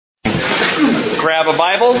grab a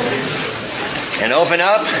Bible and open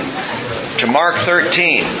up to Mark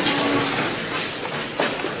 13.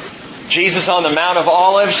 Jesus on the Mount of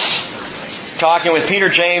Olives, talking with Peter,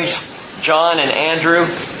 James, John, and Andrew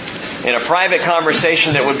in a private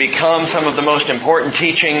conversation that would become some of the most important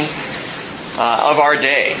teaching of our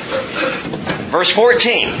day. Verse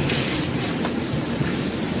 14.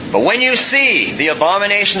 But when you see the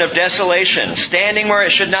abomination of desolation standing where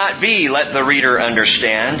it should not be, let the reader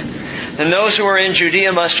understand, then those who are in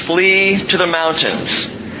Judea must flee to the mountains.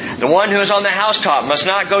 The one who is on the housetop must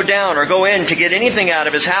not go down or go in to get anything out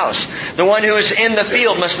of his house. The one who is in the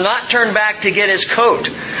field must not turn back to get his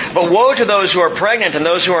coat. But woe to those who are pregnant and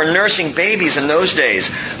those who are nursing babies in those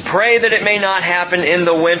days. Pray that it may not happen in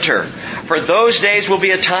the winter. For those days will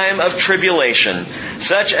be a time of tribulation,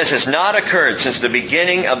 such as has not occurred since the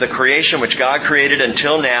beginning of the creation which God created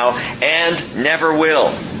until now, and never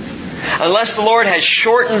will. Unless the Lord had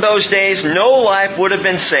shortened those days, no life would have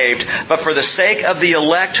been saved. But for the sake of the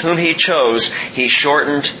elect whom He chose, He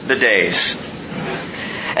shortened the days.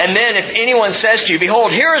 And then if anyone says to you,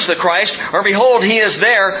 behold, here is the Christ, or behold, He is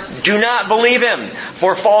there, do not believe him.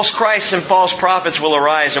 For false Christs and false prophets will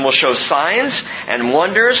arise and will show signs and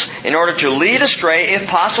wonders in order to lead astray, if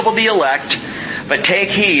possible, the elect. But take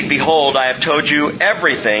heed, behold, I have told you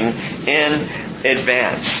everything in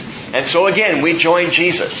advance. And so again, we join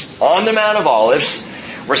Jesus on the Mount of Olives,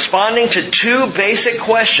 responding to two basic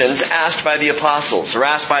questions asked by the apostles, or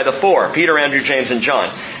asked by the four, Peter, Andrew, James, and John.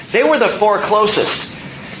 They were the four closest.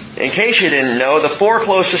 In case you didn't know, the four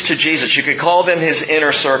closest to Jesus, you could call them His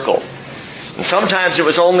inner circle. And sometimes it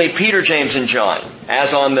was only Peter, James, and John,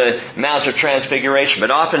 as on the Mount of Transfiguration,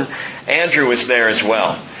 but often Andrew was there as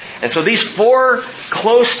well. And so these four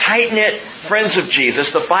close, tight-knit friends of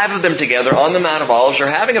Jesus, the five of them together on the Mount of Olives, are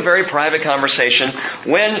having a very private conversation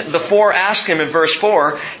when the four ask Him in verse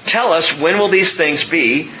 4, tell us, when will these things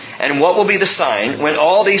be, and what will be the sign when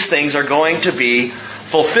all these things are going to be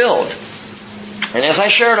fulfilled? And as I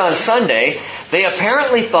shared on Sunday, they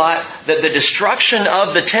apparently thought that the destruction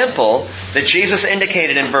of the temple that Jesus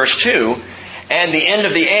indicated in verse 2 and the end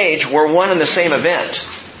of the age were one and the same event.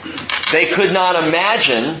 They could not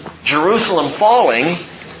imagine Jerusalem falling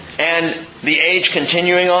and the age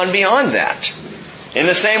continuing on beyond that. In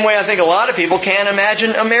the same way, I think a lot of people can't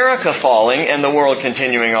imagine America falling and the world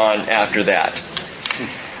continuing on after that.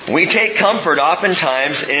 We take comfort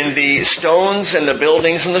oftentimes in the stones and the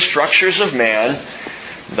buildings and the structures of man.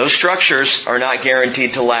 Those structures are not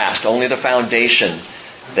guaranteed to last. Only the foundation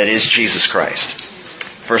that is Jesus Christ.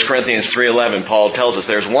 1 Corinthians 3:11, Paul tells us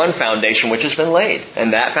there's one foundation which has been laid,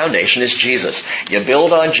 and that foundation is Jesus. You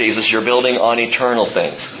build on Jesus, you're building on eternal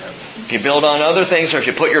things. If you build on other things, or if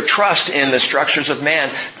you put your trust in the structures of man,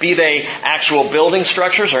 be they actual building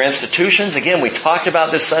structures or institutions, again, we talked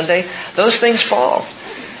about this Sunday, those things fall.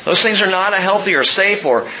 Those things are not a healthy or safe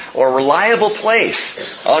or reliable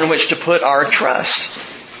place on which to put our trust.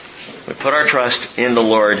 We put our trust in the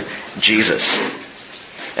Lord Jesus.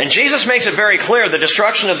 And Jesus makes it very clear the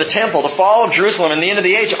destruction of the temple, the fall of Jerusalem, and the end of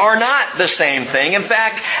the age are not the same thing. In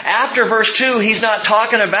fact, after verse 2, He's not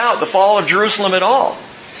talking about the fall of Jerusalem at all.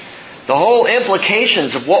 The whole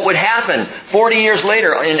implications of what would happen 40 years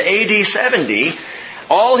later in AD 70,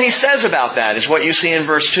 all He says about that is what you see in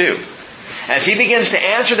verse 2. As He begins to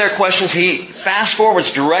answer their questions, He fast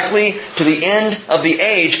forwards directly to the end of the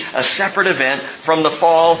age, a separate event from the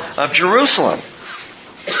fall of Jerusalem.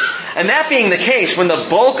 And that being the case, when the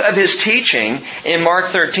bulk of His teaching in Mark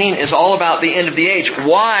 13 is all about the end of the age,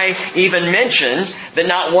 why even mention that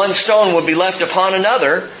not one stone would be left upon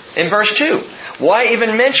another in verse 2? Why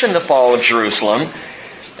even mention the fall of Jerusalem?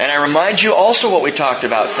 And I remind you also what we talked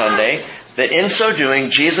about Sunday, that in so doing,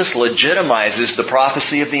 Jesus legitimizes the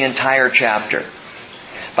prophecy of the entire chapter.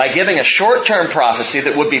 By giving a short-term prophecy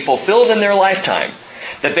that would be fulfilled in their lifetime,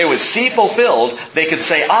 that they would see fulfilled, they could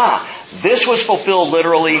say, this was fulfilled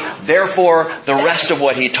literally, therefore the rest of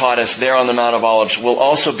what He taught us there on the Mount of Olives will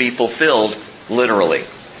also be fulfilled literally.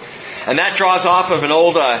 And that draws off of an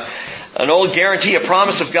old guarantee, a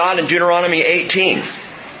promise of God in Deuteronomy 18.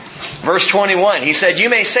 Verse 21, He said, you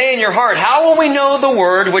may say in your heart, how will we know the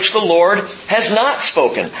word which the Lord has not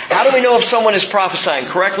spoken? How do we know if someone is prophesying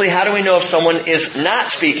correctly? How do we know if someone is not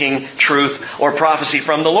speaking truth or prophecy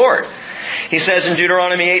from the Lord? He says in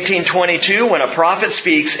Deuteronomy 18:22, when a prophet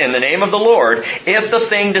speaks in the name of the Lord, if the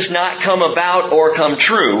thing does not come about or come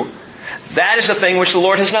true, that is a thing which the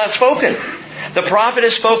Lord has not spoken. The prophet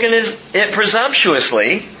has spoken it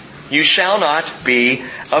presumptuously. You shall not be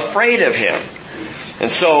afraid of him. And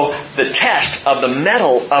so the test of the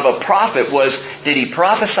mettle of a prophet was, did he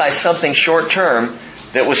prophesy something short term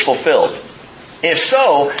that was fulfilled? If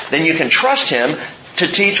so, then you can trust Him to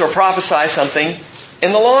teach or prophesy something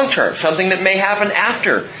in the long term, something that may happen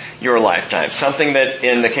after your lifetime, something that,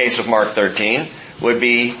 in the case of Mark 13, would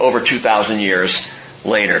be over 2,000 years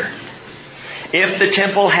later. If the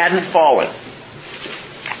temple hadn't fallen,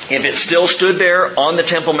 if it still stood there on the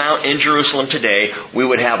Temple Mount in Jerusalem today, we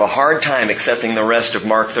would have a hard time accepting the rest of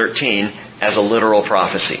Mark 13 as a literal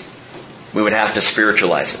prophecy. We would have to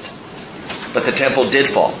spiritualize it. But the temple did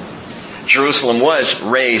fall. Jerusalem was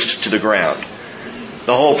razed to the ground.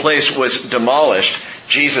 The whole place was demolished.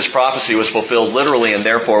 Jesus' prophecy was fulfilled literally, and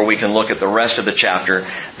therefore we can look at the rest of the chapter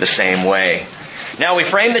the same way. Now, we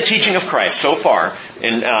frame the teaching of Christ so far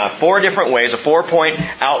in 4 different ways, a 4-point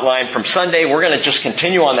outline from Sunday. We're going to just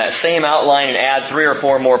continue on that same outline and add 3 or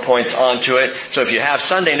 4 more points onto it. So if you have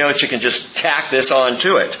Sunday notes, you can just tack this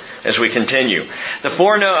onto it as we continue. The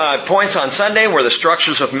 4 points on Sunday were the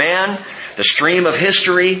structures of man, the stream of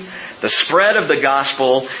history, the spread of the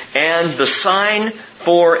gospel, and the sign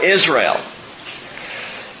for Israel.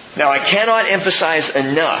 Now, I cannot emphasize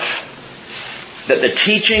enough that the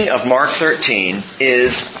teaching of Mark 13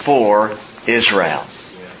 is for Israel.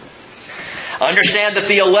 Understand that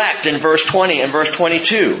the elect in verse 20 and verse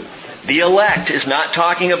 22, the elect is not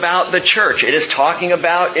talking about the church. It is talking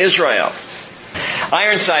about Israel.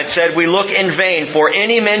 Ironside said, we look in vain for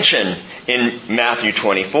any mention in Matthew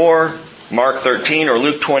 24, Mark 13, or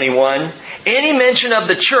Luke 21, any mention of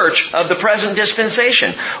the church of the present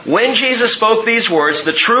dispensation. When Jesus spoke these words,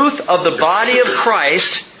 the truth of the body of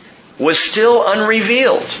Christ was still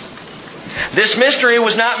unrevealed. This mystery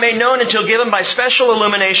was not made known until given by special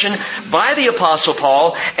illumination by the Apostle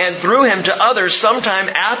Paul and through him to others sometime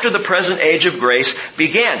after the present age of grace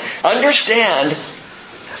began. Understand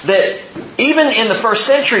that even in the first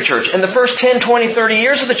century church, in the first 10, 20, 30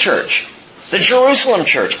 years of the church, the Jerusalem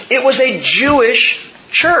church, it was a Jewish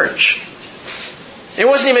church. It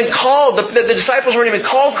wasn't even called, the disciples weren't even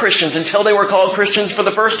called Christians until they were called Christians for the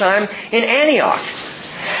first time in Antioch.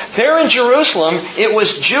 There in Jerusalem, it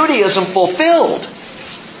was Judaism fulfilled.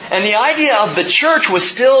 And the idea of the church was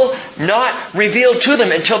still not revealed to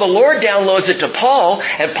them until the Lord downloads it to Paul,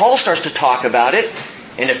 and Paul starts to talk about it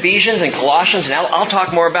in Ephesians and Colossians, and I'll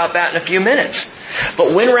talk more about that in a few minutes.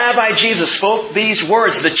 But when Rabbi Jesus spoke these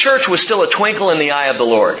words, the church was still a twinkle in the eye of the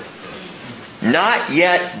Lord. Not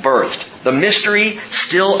yet birthed. The mystery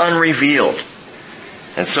still unrevealed.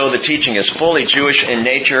 And so the teaching is fully Jewish in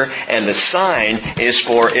nature, and the sign is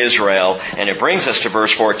for Israel. And it brings us to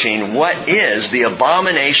verse 14. What is the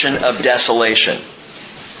abomination of desolation?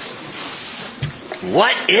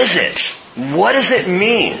 What is it? What does it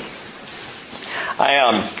mean?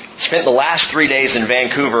 I spent the last 3 days in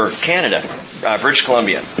Vancouver, Canada, British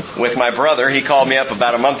Columbia, with my brother. He called me up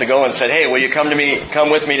about a month ago and said, "Hey, will you come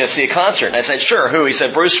with me to see a concert?" And I said, "Sure." "Who?" He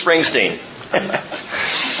said, "Bruce Springsteen."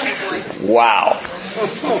 Wow.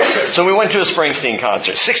 So we went to a Springsteen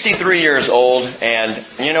concert. 63 years old, and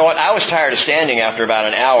you know what? I was tired of standing after about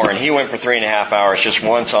an hour, and he went for 3.5 hours, just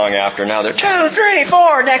one song after another. 2, 3,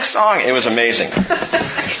 4, next song. It was amazing.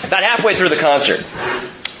 About halfway through the concert,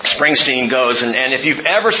 Springsteen goes, and if you've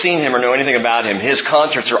ever seen him or know anything about him, his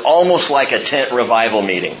concerts are almost like a tent revival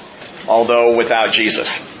meeting, although without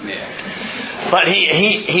Jesus. Yeah. But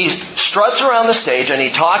he struts around the stage and he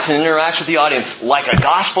talks and interacts with the audience like a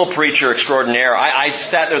gospel preacher extraordinaire. I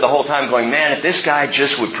sat there the whole time going, man, if this guy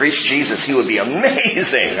just would preach Jesus, he would be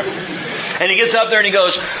amazing. And he gets up there and he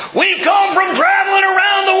goes, "We've come from traveling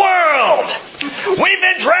around the world. We've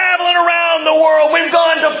been traveling around the world. We've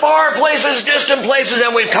gone to far places, distant places,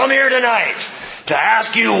 and we've come here tonight to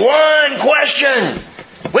ask you one question.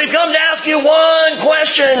 We've come to ask you one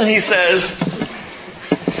question," he says.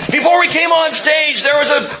 "Before we came on stage, there was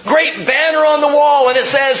a great banner on the wall, and it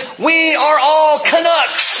says, 'We are all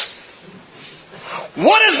Canucks.'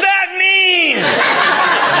 What does that mean?"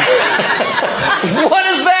 What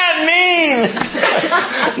does that mean?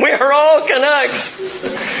 We are all Canucks.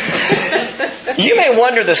 You may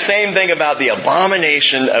wonder the same thing about the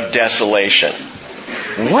abomination of desolation.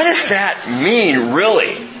 What does that mean,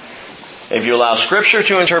 really? If you allow Scripture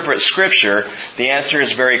to interpret Scripture, the answer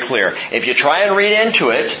is very clear. If you try and read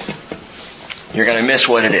into it, you're going to miss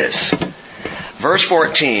what it is. Verse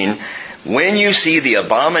 14, "When you see the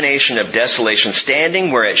abomination of desolation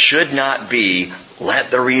standing where it should not be,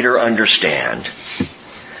 let the reader understand.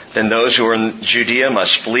 Then those who are in Judea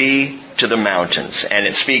must flee to the mountains." And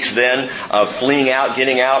it speaks then of fleeing out,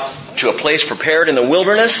 getting out to a place prepared in the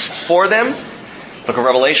wilderness for them. Book of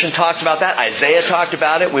Revelation talks about that. Isaiah talked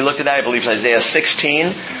about it. We looked at that, I believe it's Isaiah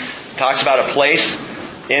 16. Talks about a place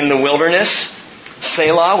in the wilderness,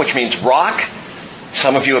 Selah, which means rock.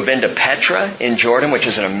 Some of you have been to Petra in Jordan, which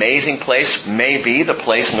is an amazing place, maybe the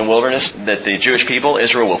place in the wilderness that the Jewish people,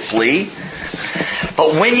 Israel, will flee.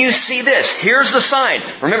 But when you see this, here's the sign.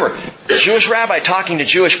 Remember, the Jewish rabbi talking to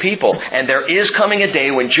Jewish people, and there is coming a day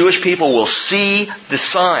when Jewish people will see the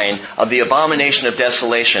sign of the abomination of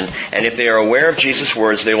desolation, and if they are aware of Jesus'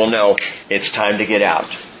 words, they will know it's time to get out.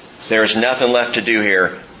 There is nothing left to do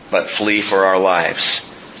here but flee for our lives.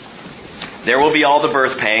 There will be all the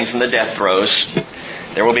birth pangs and the death throes.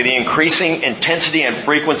 There will be the increasing intensity and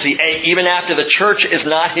frequency, even after the church is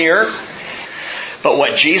not here. But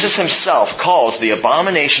what Jesus himself calls the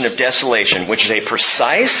abomination of desolation, which is a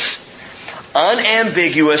precise,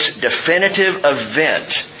 unambiguous, definitive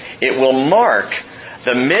event, it will mark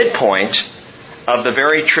the midpoint of the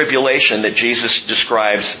very tribulation that Jesus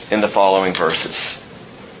describes in the following verses.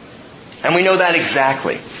 And we know that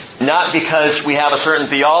exactly. Not because we have a certain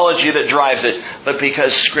theology that drives it, but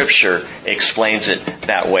because Scripture explains it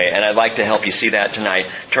that way. And I'd like to help you see that tonight.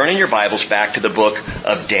 Turn in your Bibles back to the book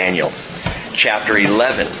of Daniel, chapter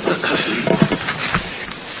 11.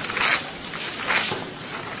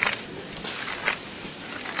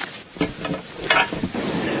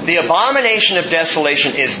 The abomination of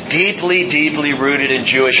desolation is deeply, deeply rooted in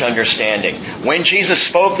Jewish understanding. When Jesus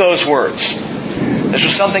spoke those words, this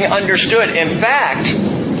was something understood. In fact,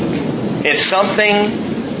 it's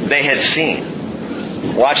something they had seen.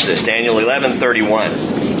 Watch this, Daniel 11:31.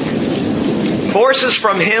 Forces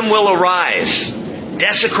from him will arise,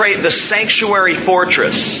 desecrate the sanctuary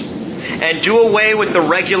fortress, and do away with the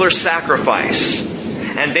regular sacrifice.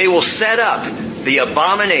 And they will set up the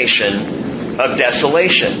abomination of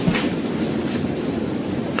desolation.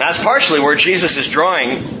 That's partially where Jesus is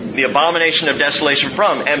drawing the abomination of desolation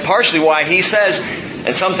from, and partially why he says,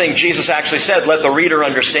 and something Jesus actually said, let the reader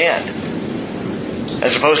understand.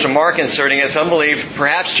 As opposed to Mark inserting it, some believe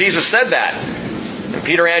perhaps Jesus said that. And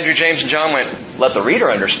Peter, Andrew, James, and John went, let the reader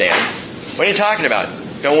understand. What are you talking about?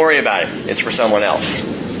 Don't worry about it. It's for someone else.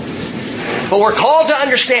 But we're called to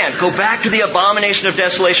understand. Go back to the abomination of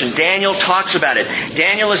desolation. Daniel talks about it.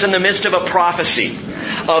 Daniel is in the midst of a prophecy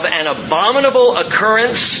of an abominable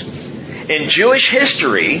occurrence in Jewish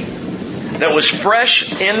history that was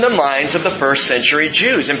fresh in the minds of the first century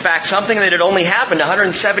Jews. In fact, something that had only happened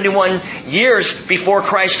 171 years before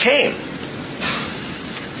Christ came.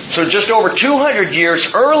 So just over 200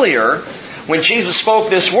 years earlier, when Jesus spoke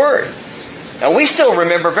this word. Now we still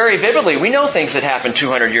remember very vividly, we know things that happened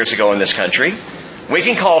 200 years ago in this country. We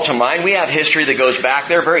can call to mind, we have history that goes back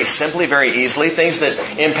there very simply, very easily, things that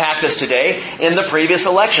impact us today. In the previous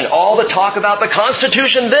election, all the talk about the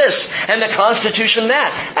Constitution this and the Constitution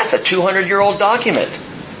that. That's a 200-year-old document.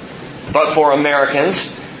 But for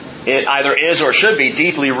Americans, it either is or should be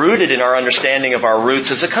deeply rooted in our understanding of our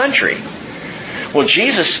roots as a country. Well,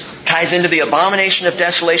 Jesus ties into the abomination of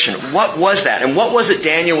desolation. What was that? And what was it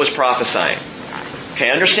Daniel was prophesying? Okay,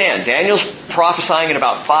 understand, Daniel's prophesying in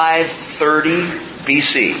about 530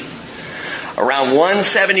 BC. Around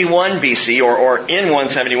 171 BC, or in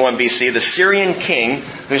 171 BC, the Syrian king,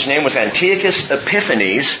 whose name was Antiochus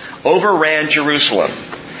Epiphanes, overran Jerusalem.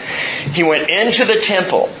 He went into the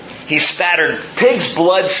temple. He spattered pig's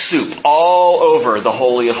blood soup all over the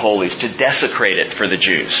Holy of Holies to desecrate it for the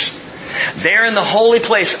Jews. There in the holy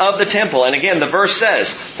place of the temple, and again the verse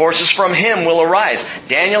says, forces from him will arise.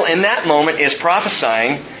 Daniel in that moment is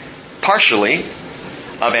prophesying partially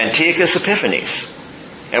of Antiochus Epiphanes.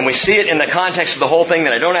 And we see it in the context of the whole thing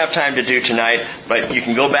that I don't have time to do tonight, but you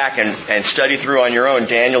can go back and study through on your own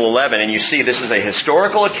Daniel 11, and you see this is a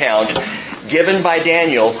historical account given by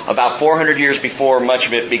Daniel about 400 years before much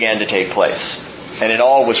of it began to take place. And it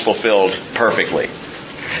all was fulfilled perfectly.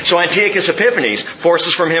 So Antiochus Epiphanes,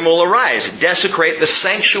 forces from him will arise, desecrate the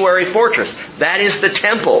sanctuary fortress. That is the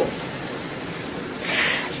temple.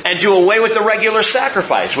 And do away with the regular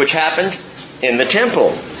sacrifice, which happened in the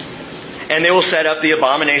temple. And they will set up the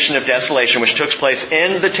abomination of desolation, which took place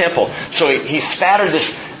in the temple. So he spattered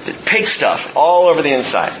this pig stuff all over the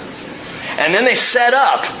inside. And then they set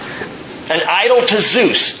up an idol to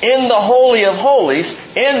Zeus in the Holy of Holies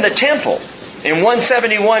in the temple in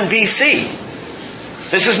 171 BC.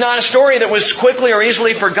 This is not a story that was quickly or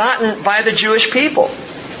easily forgotten by the Jewish people.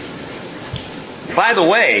 By the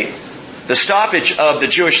way, the stoppage of the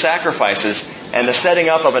Jewish sacrifices and the setting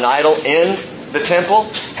up of an idol in the temple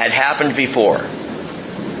had happened before.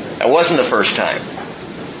 That wasn't the first time.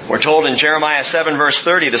 We're told in Jeremiah 7 verse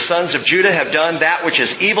 30, the sons of Judah have done that which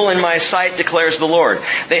is evil in my sight, declares the Lord.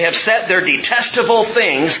 They have set their detestable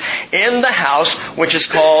things in the house which is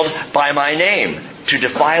called by my name, to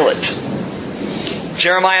defile it.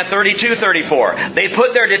 Jeremiah 32:34. They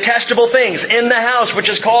put their detestable things in the house which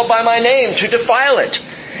is called by my name to defile it.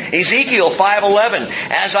 Ezekiel 5:11.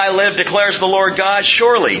 As I live, declares the Lord God,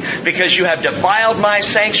 surely because you have defiled my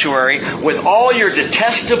sanctuary with all your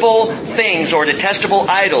detestable things or detestable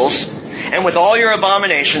idols, and with all your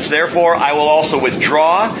abominations, therefore I will also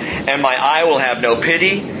withdraw, and my eye will have no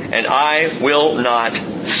pity, and I will not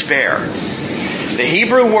spare. The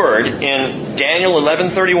Hebrew word in Daniel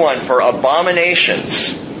 11:31 for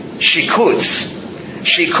abominations, shikutz.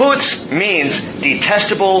 Shikutz means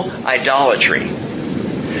detestable idolatry.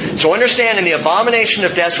 So understand in the abomination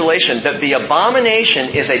of desolation that the abomination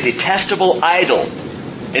is a detestable idol.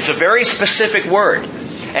 It's a very specific word.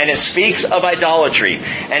 And it speaks of idolatry.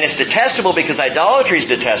 And it's detestable because idolatry is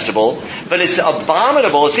detestable, but it's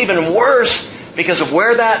abominable, it's even worse because of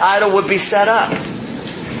where that idol would be set up.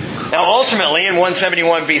 Now ultimately, in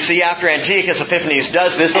 171 BC, after Antiochus Epiphanes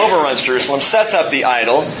does this, overruns Jerusalem, sets up the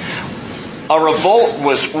idol, a revolt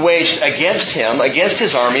was waged against him, against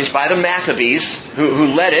his armies, by the Maccabees,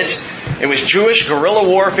 who led it. It was Jewish guerrilla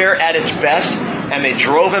warfare at its best, and they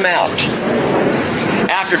drove him out.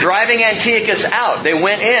 After driving Antiochus out, they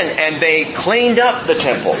went in and they cleaned up the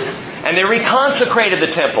temple. And they reconsecrated the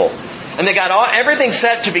temple. And they got everything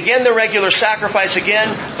set to begin the regular sacrifice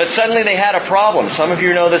again, but suddenly they had a problem. Some of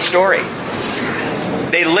you know this story.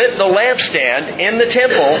 They lit the lampstand in the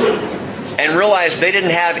temple and realized they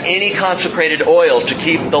didn't have any consecrated oil to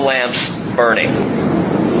keep the lamps burning.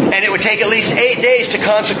 And it would take at least 8 days to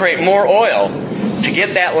consecrate more oil to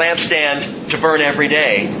get that lampstand to burn every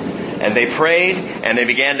day. And they prayed, and they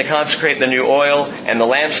began to consecrate the new oil, and the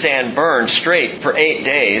lampstand burned straight for 8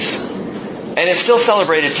 days. And it's still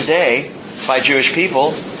celebrated today by Jewish people.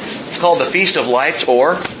 It's called the Feast of Lights,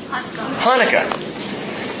 or Hanukkah.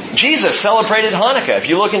 Jesus celebrated Hanukkah. If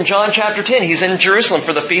you look in John chapter 10, He's in Jerusalem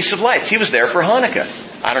for the Feast of Lights. He was there for Hanukkah.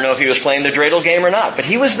 I don't know if He was playing the dreidel game or not, but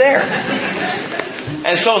He was there.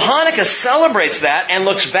 And so Hanukkah celebrates that and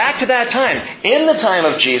looks back to that time. In the time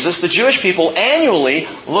of Jesus, the Jewish people annually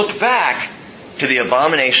looked back to the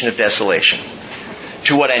abomination of desolation,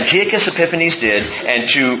 to what Antiochus Epiphanes did, and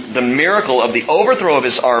to the miracle of the overthrow of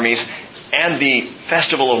his armies and the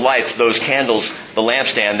festival of lights, those candles, the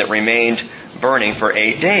lampstand that remained burning for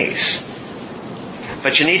 8 days.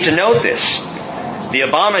 But you need to note this. The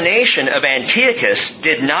abomination of Antiochus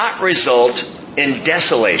did not result in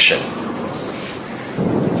desolation.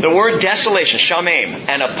 The word desolation, shamem,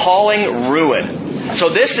 an appalling ruin. So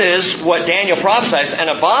this is what Daniel prophesies, an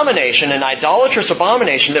abomination, an idolatrous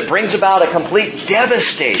abomination that brings about a complete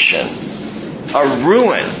devastation, a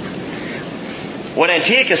ruin. What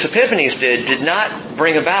Antiochus Epiphanes did not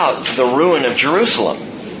bring about the ruin of Jerusalem.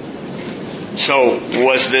 So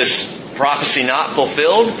was this prophecy not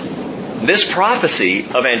fulfilled? This prophecy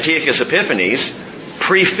of Antiochus Epiphanes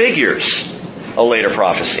prefigures a later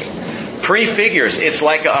prophecy. Prefigures. It's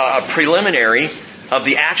like a preliminary of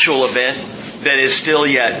the actual event that is still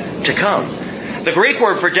yet to come. The Greek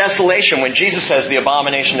word for desolation, when Jesus says the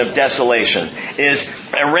abomination of desolation, is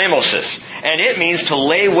eremosis. And it means to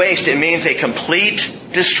lay waste. It means a complete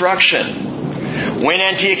destruction. When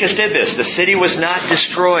Antiochus did this, the city was not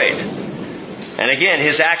destroyed. And again,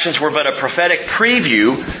 his actions were but a prophetic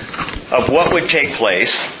preview of what would take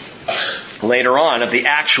place later on, of the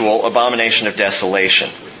actual abomination of desolation.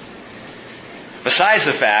 Besides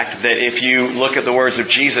the fact that if you look at the words of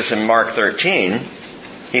Jesus in Mark 13,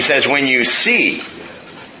 He says, when you see,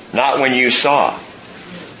 not when you saw.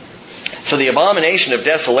 So the abomination of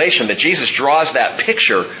desolation, that Jesus draws that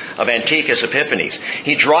picture of Antiochus Epiphanes.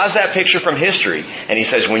 He draws that picture from history, and He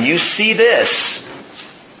says, when you see this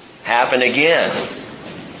happen again,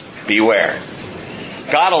 beware.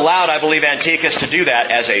 God allowed, I believe, Antiochus to do that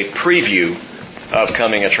as a preview of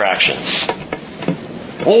coming attractions.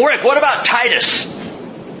 Well, Rick, what about Titus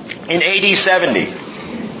in AD 70?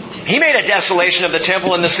 He made a desolation of the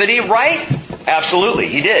temple and the city, right? Absolutely,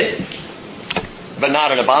 he did. But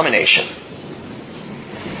not an abomination.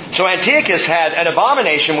 So Antiochus had an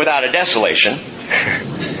abomination without a desolation.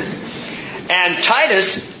 And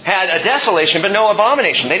Titus had a desolation but no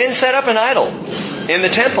abomination. They didn't set up an idol in the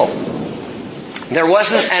temple. There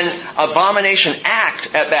wasn't an abomination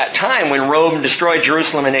act at that time when Rome destroyed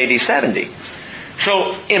Jerusalem in AD 70.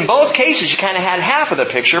 So in both cases you kind of had half of the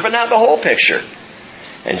picture but not the whole picture.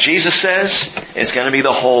 And Jesus says it's going to be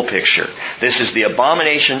the whole picture. This is the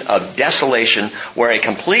abomination of desolation, where a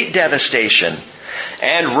complete devastation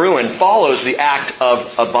and ruin follows the act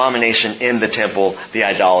of abomination in the temple, the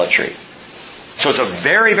idolatry. So it's a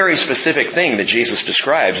very, very specific thing that Jesus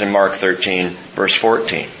describes in Mark 13, verse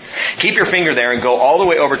 14. Keep your finger there and go all the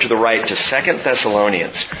way over to the right to 2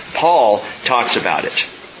 Thessalonians. Paul talks about it.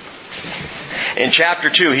 In chapter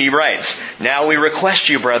 2, he writes, "Now we request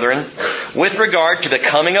you, brethren, with regard to the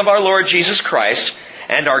coming of our Lord Jesus Christ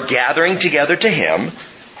and our gathering together to Him,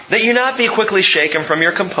 that you not be quickly shaken from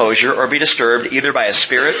your composure or be disturbed either by a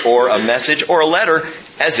spirit or a message or a letter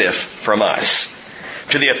as if from us,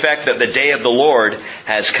 to the effect that the day of the Lord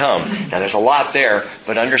has come." Now there's a lot there,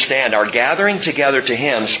 but understand our gathering together to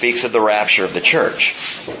Him speaks of the rapture of the church.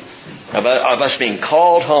 Of us being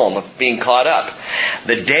called home, of being caught up.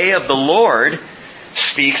 The day of the Lord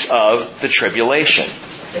speaks of the tribulation.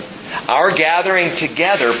 Our gathering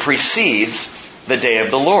together precedes the day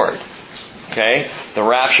of the Lord. Okay? The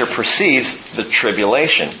rapture precedes the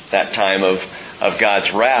tribulation, that time of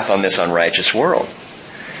God's wrath on this unrighteous world.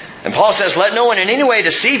 And Paul says, "Let no one in any way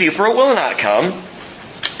deceive you, for it will not come,"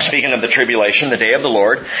 speaking of the tribulation, the day of the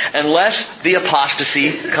Lord, "unless the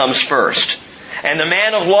apostasy comes first. And the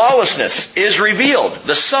man of lawlessness is revealed,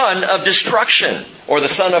 the son of destruction, or the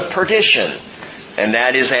son of perdition, and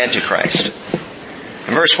that is Antichrist."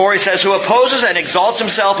 In verse 4 he says, "Who opposes and exalts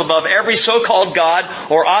himself above every so-called God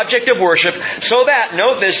or object of worship, so that,"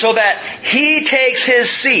 note this, "so that he takes his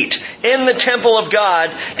seat in the temple of God,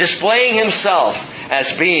 displaying himself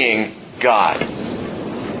as being God."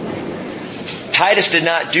 Titus did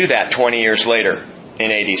not do that 20 years later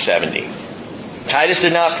in AD 70. Titus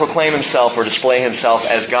did not proclaim himself or display himself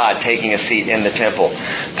as God, taking a seat in the temple.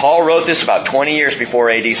 Paul wrote this about 20 years before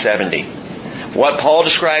AD 70. What Paul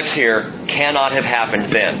describes here cannot have happened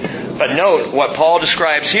then. But note, what Paul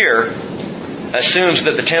describes here assumes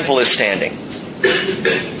that the temple is standing.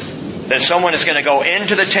 That someone is going to go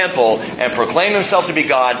into the temple and proclaim himself to be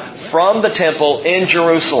God from the temple in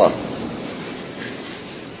Jerusalem.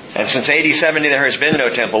 And since AD 70 there has been no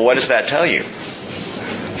temple, what does that tell you?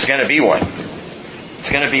 It's going to be one. It's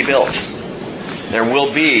going to be built. There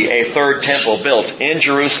will be a third temple built in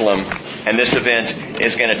Jerusalem, and this event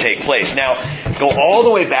is going to take place. Now, go all the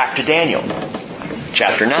way back to Daniel,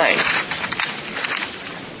 chapter 9.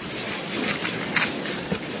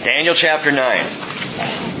 Daniel chapter 9.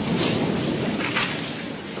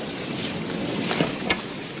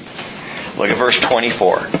 Look at verse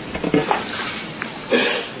 24.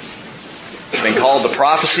 It's been called the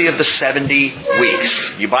prophecy of the 70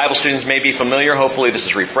 weeks. You Bible students may be familiar. Hopefully this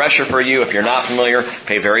is a refresher for you. If you're not familiar,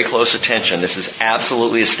 pay very close attention. This is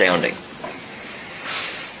absolutely astounding.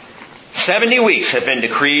 70 weeks have been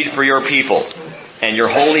decreed for your people and your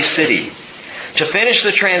holy city to finish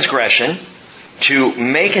the transgression, to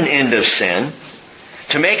make an end of sin,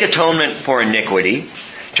 to make atonement for iniquity,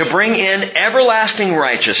 to bring in everlasting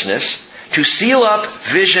righteousness, to seal up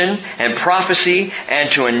vision and prophecy, and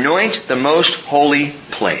to anoint the most holy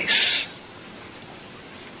place.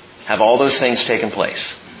 Have all those things taken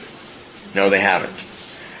place? No, they haven't.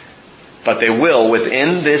 But they will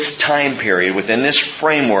within this time period, within this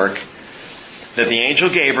framework that the angel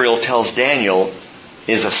Gabriel tells Daniel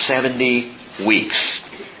is a 70 weeks.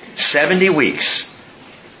 70 weeks.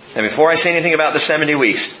 And before I say anything about the 70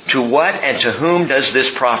 weeks, to what and to whom does this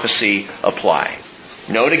prophecy apply?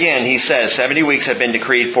 Note again, he says 70 weeks have been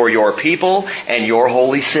decreed for your people and your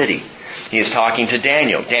holy city. He is talking to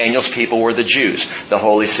Daniel. Daniel's people were the Jews. The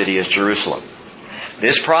holy city is Jerusalem.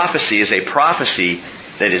 This prophecy is a prophecy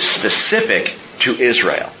that is specific to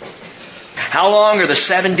Israel. How long are the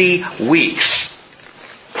 70 weeks?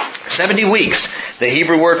 70 weeks. The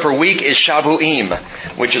Hebrew word for week is shabuim,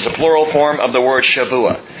 which is a plural form of the word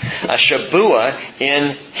shabua. A shabua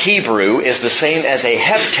in Hebrew is the same as a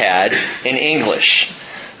heptad in English.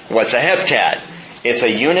 What's a heptad? It's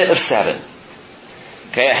a unit of 7.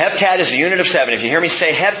 Okay, a heptad is a unit of 7. If you hear me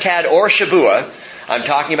say heptad or shabua, I'm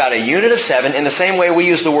talking about a unit of 7 in the same way we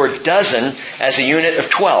use the word dozen as a unit of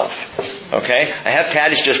 12. Okay? A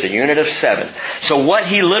heptad is just a unit of 7. So what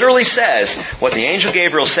he literally says, what the angel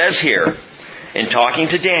Gabriel says here in talking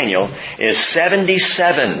to Daniel is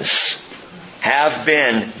 77s have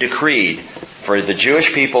been decreed for the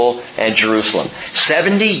Jewish people and Jerusalem.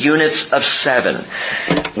 70 units of 7.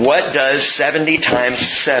 What does 70 times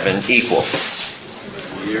 7 equal?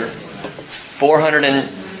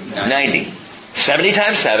 490. 70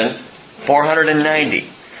 times 7, 490.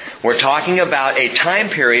 We're talking about a time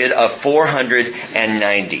period of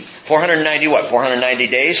 490. 490 what? 490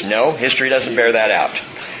 days? No, history doesn't bear that out.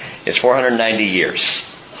 It's 490 years.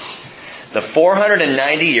 The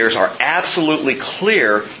 490 years are absolutely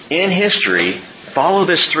clear in history. Follow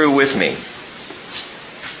this through with me.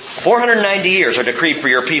 490 years are decreed for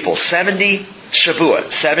your people. 70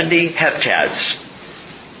 Shavuot, 70 heptads.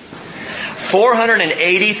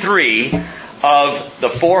 483 of the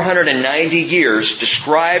 490 years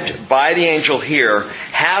described by the angel here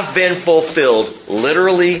have been fulfilled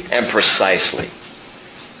literally and precisely.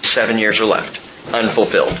 7 years are left,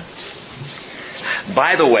 unfulfilled.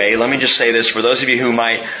 By the way, let me just say this for those of you who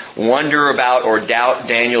might wonder about or doubt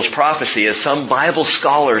Daniel's prophecy, as some Bible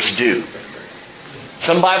scholars do.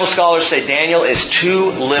 Some Bible scholars say Daniel is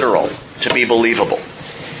too literal to be believable.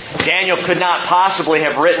 Daniel could not possibly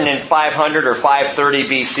have written in 500 or 530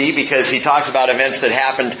 BC because he talks about events that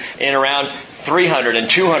happened in around 300 and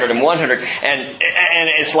 200 and 100, and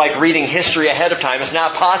it's like reading history ahead of time. It's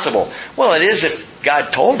not possible. Well, it is if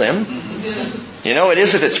God told him. It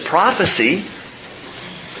is if it's prophecy.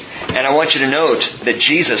 And I want you to note that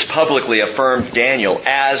Jesus publicly affirmed Daniel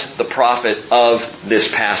as the prophet of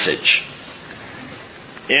this passage.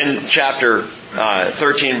 In chapter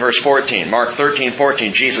 13, verse 14, Mark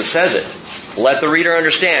 13:14, Jesus says it. Let the reader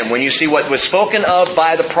understand. When you see what was spoken of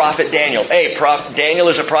by the prophet Daniel. A, Daniel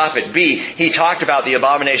is a prophet. B, he talked about the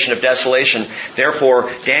abomination of desolation. Therefore,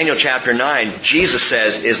 Daniel chapter 9, Jesus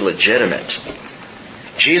says, is legitimate.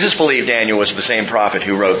 Jesus believed Daniel was the same prophet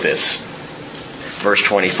who wrote this. Verse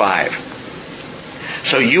 25.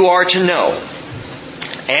 So you are to know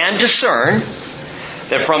and discern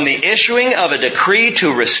that from the issuing of a decree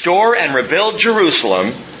to restore and rebuild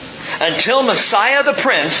Jerusalem until Messiah the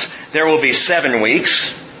Prince, there will be 7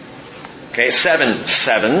 weeks, 7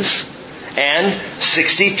 sevens, and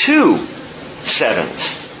 62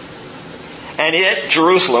 sevens. And it,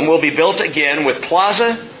 Jerusalem, will be built again with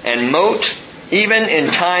plaza and moat, even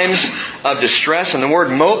in times of distress. And the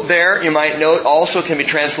word moat there, you might note, also can be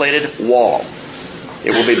translated wall.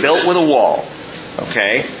 It will be built with a wall.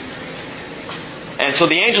 Okay? And so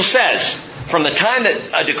the angel says, from the time that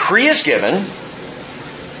a decree is given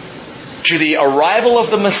to the arrival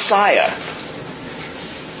of the Messiah,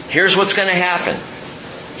 here's what's going to happen.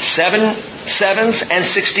 7 sevens and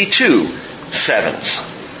 62 sevens.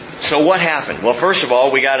 So what happened? Well, first of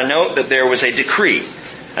all, we got to note that there was a decree.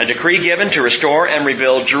 A decree given to restore and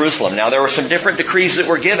rebuild Jerusalem. Now, there were some different decrees that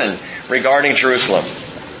were given regarding Jerusalem.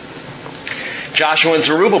 Joshua and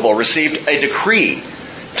Zerubbabel received a decree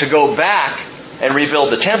to go back and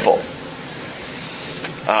rebuild the temple.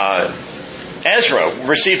 Ezra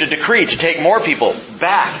received a decree to take more people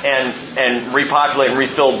back and repopulate and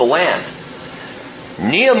refill the land.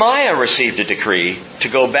 Nehemiah received a decree to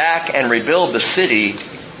go back and rebuild the city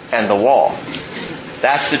and the wall.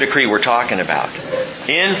 That's the decree we're talking about.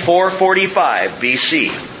 In 445 BC.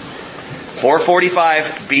 445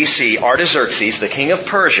 BC, Artaxerxes, the king of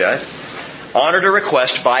Persia, honored a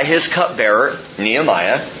request by his cupbearer,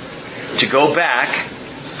 Nehemiah, to go back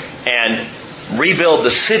and rebuild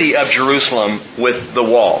the city of Jerusalem with the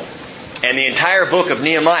wall. And the entire book of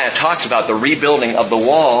Nehemiah talks about the rebuilding of the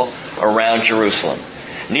wall around Jerusalem.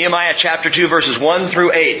 Nehemiah chapter 2 verses 1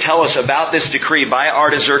 through 8 tell us about this decree by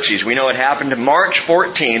Artaxerxes. We know it happened March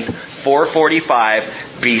 14th, 445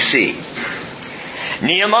 BC.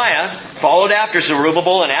 Nehemiah followed after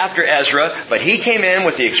Zerubbabel and after Ezra, but he came in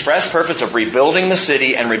with the express purpose of rebuilding the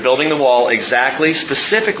city and rebuilding the wall exactly,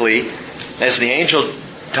 specifically, as the angel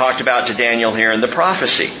talked about to Daniel here in the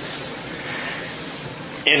prophecy.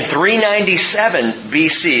 In 397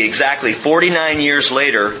 BC, exactly 49 years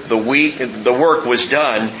later, the work was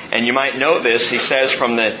done. And you might note this, he says,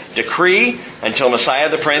 from the decree until Messiah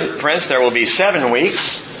the Prince, there will be 7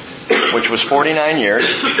 weeks, which was 49 years,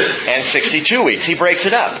 and 62 weeks. He breaks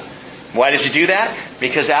it up. Why does he do that?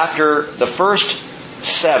 Because after the first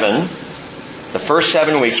 7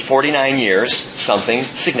 weeks, 49 years, something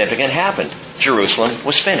significant happened. Jerusalem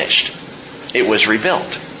was finished. It was rebuilt.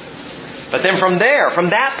 But then from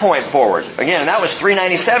that point forward, again, that was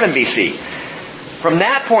 397 BC. From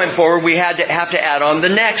that point forward, we have to add on the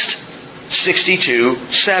next 62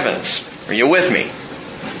 sevens. Are you with me?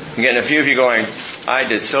 I'm getting a few of you going, I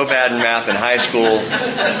did so bad in math in high school,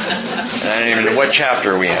 and I don't even know what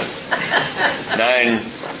chapter are we in.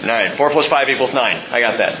 9. 4 plus 5 equals 9. I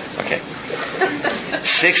got that. Okay.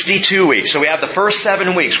 62 weeks. So we have the first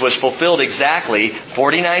 7 weeks was fulfilled exactly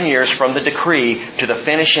 49 years from the decree to the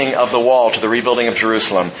finishing of the wall, to the rebuilding of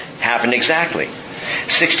Jerusalem. Happened exactly.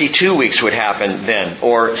 62 weeks would happen then,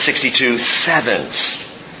 or 62 sevens.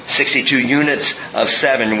 62 units of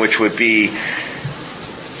 7, which would be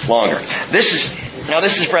longer. This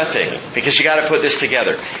is breathtaking, because you got to put this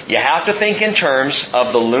together. You have to think in terms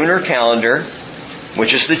of the lunar calendar,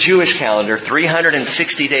 which is the Jewish calendar,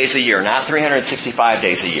 360 days a year, not 365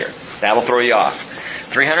 days a year. That will throw you off.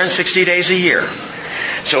 360 days a year.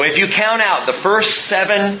 So if you count out the first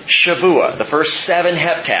 7 Shavua, the first 7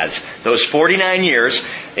 heptads, those 49 years,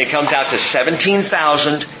 it comes out to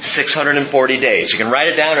 17,640 days. You can write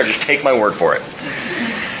it down or just take my word for it.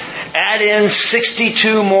 Add in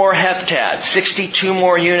 62 more heptads, 62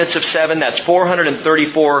 more units of 7, that's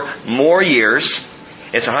 434 more years.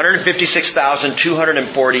 It's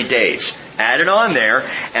 156,240 days. Add it on there,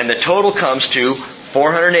 and the total comes to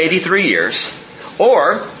 483 years,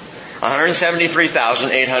 or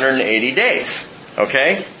 173,880 days.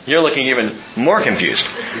 Okay? You're looking even more confused.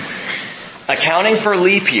 Accounting for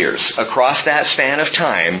leap years across that span of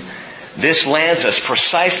time, this lands us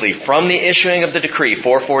precisely from the issuing of the decree,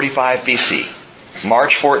 445 BC,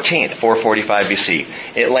 March 14th, 445 BC.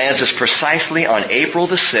 It lands us precisely on April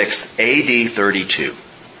the 6th, AD 32.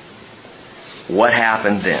 What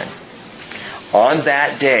happened then? On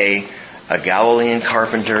that day, a Galilean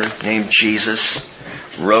carpenter named Jesus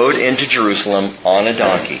rode into Jerusalem on a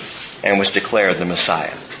donkey and was declared the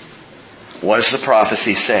Messiah. What does the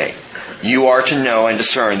prophecy say? You are to know and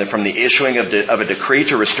discern that from the issuing of a decree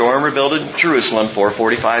to restore and rebuild Jerusalem,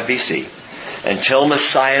 445 BC, until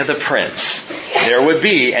Messiah the Prince, there would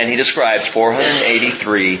be, and he describes,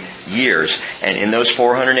 483 years. And in those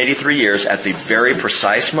 483 years, at the very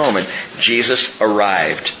precise moment, Jesus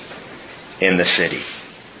arrived in the city.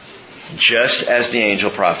 Just as the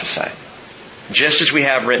angel prophesied. Just as we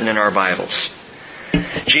have written in our Bibles.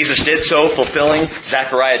 Jesus did so, fulfilling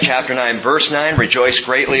Zechariah chapter 9, verse 9. Rejoice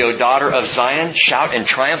greatly, O daughter of Zion. Shout in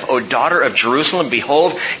triumph, O daughter of Jerusalem.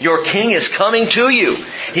 Behold, your king is coming to you.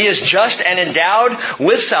 He is just and endowed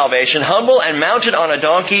with salvation, humble and mounted on a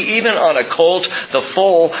donkey, even on a colt, the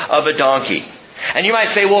foal of a donkey. And you might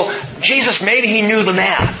say, well, Jesus, maybe he knew the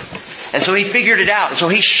math. And so he figured it out. And so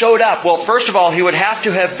he showed up. Well, first of all, he would have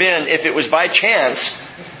to have been, if it was by chance,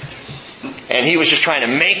 and he was just trying to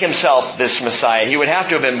make himself this Messiah, he would have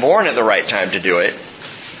to have been born at the right time to do it,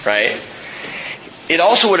 right? It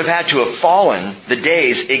also would have had to have fallen the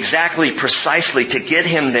days exactly, precisely to get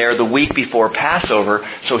him there the week before Passover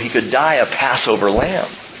so he could die a Passover lamb.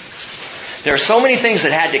 There are so many things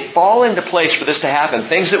that had to fall into place for this to happen,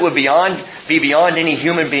 things that would be beyond any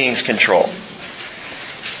human being's control.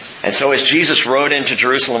 And so as Jesus rode into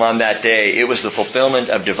Jerusalem on that day, it was the fulfillment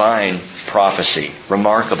of divine prophecy.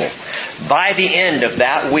 Remarkable. By the end of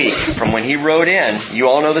that week, from when he rode in, you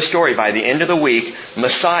all know the story, by the end of the week,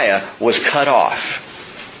 Messiah was cut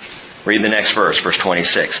off. Read the next verse, verse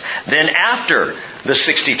 26. Then after the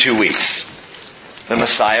 62 weeks, the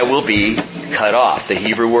Messiah will be cut off. The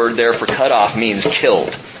Hebrew word there for cut off means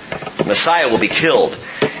killed. Messiah will be killed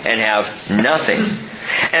and have nothing.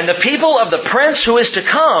 And the people of the prince who is to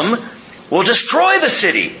come will destroy the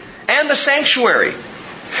city and the sanctuary.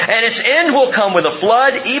 And its end will come with a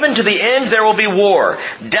flood. Even to the end there will be war.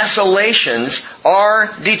 Desolations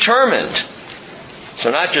are determined.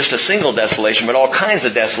 So not just a single desolation, but all kinds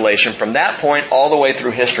of desolation from that point all the way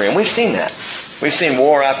through history. And we've seen that. We've seen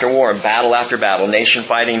war after war, battle after battle, nation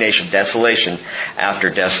fighting nation, desolation after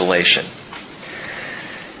desolation.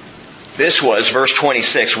 This was, verse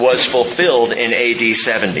 26, was fulfilled in AD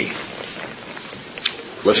 70.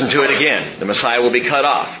 Listen to it again. The Messiah will be cut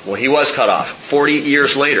off. Well, he was cut off 40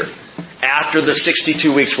 years later. After the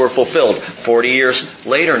 62 weeks were fulfilled, 40 years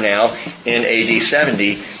later now, in AD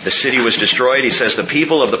 70, the city was destroyed. He says, the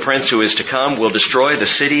people of the prince who is to come will destroy the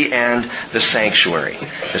city and the sanctuary.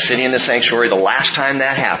 The city and the sanctuary, the last time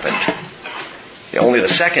that happened, only the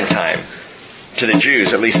second time to the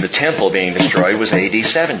Jews, at least the temple being destroyed, was AD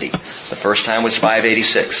 70. The first time was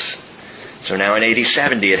 586. So now in AD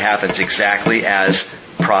 70 it happens exactly as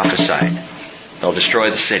prophesied. They'll destroy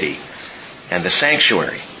the city and the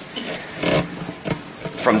sanctuary.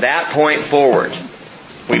 From that point forward,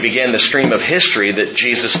 we begin the stream of history that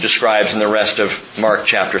Jesus describes in the rest of Mark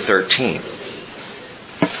chapter 13.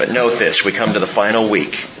 But note this, we come to the final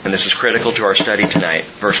week, and this is critical to our study tonight,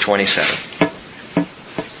 verse 27.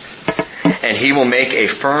 And he will make a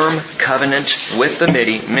firm covenant with the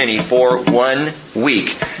many for 1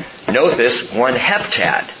 week. Note this, 1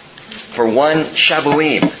 heptad, for 1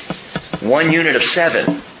 shabuim, 1 unit of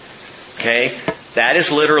 7. Okay? That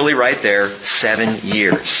is literally right there, 7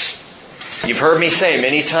 years. You've heard me say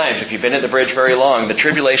many times, if you've been at the bridge very long, the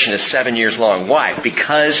tribulation is 7 years long. Why?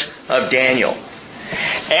 Because of Daniel.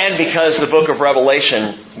 And because the book of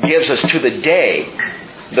Revelation gives us to the day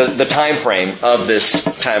the time frame of this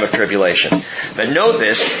time of tribulation. But note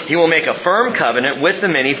this, he will make a firm covenant with the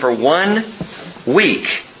many for 1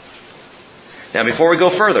 week. Now before we go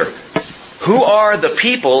further, who are the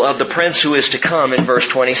people of the prince who is to come in verse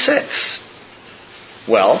 26?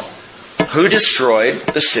 Well, who destroyed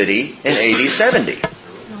the city in AD 70?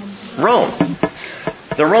 Rome.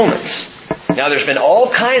 the Romans. Now there's been all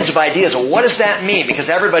kinds of ideas of what does that mean, because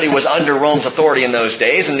everybody was under Rome's authority in those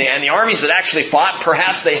days, and the armies that actually fought,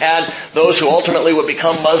 perhaps they had those who ultimately would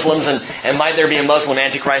become Muslims, and might there be a Muslim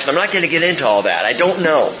Antichrist? I'm not going to get into all that. I don't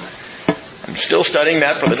know. I'm still studying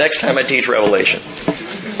that for the next time I teach Revelation.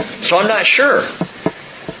 So I'm not sure.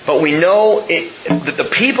 But we know that the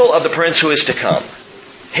people of the Prince who is to come,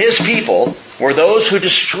 His people, were those who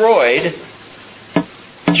destroyed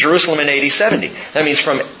Jerusalem in AD 70. That means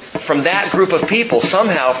from that group of people,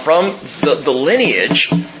 somehow from the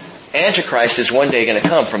lineage, Antichrist is one day going to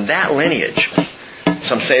come from that lineage.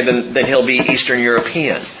 Some say then he'll be Eastern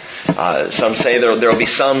European. Some say there'll be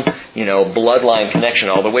some, bloodline connection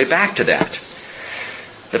all the way back to that.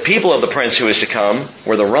 The people of the Prince who is to come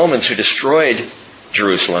were the Romans who destroyed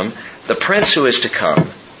Jerusalem. The Prince who is to come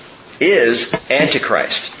is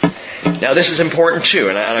Antichrist. Now this is important too,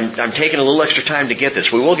 and I'm taking a little extra time to get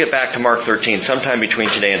this. We will get back to Mark 13 sometime between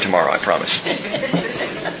today and tomorrow, I promise.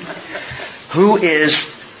 Who is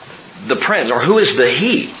the Prince, or who is the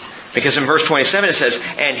He? Because in verse 27 it says,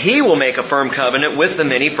 "And He will make a firm covenant with the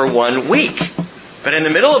many for 1 week. But in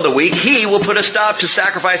the middle of the week, He will put a stop to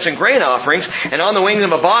sacrifice and grain offerings, and on the wings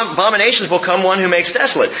of abominations will come one who makes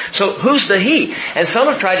desolate." So who's the He? And some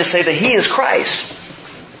have tried to say the He is Christ.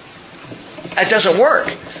 That doesn't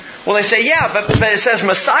work. Well, they say, yeah, but it says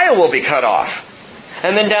Messiah will be cut off.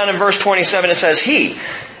 And then down in verse 27 it says He.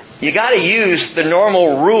 You got to use the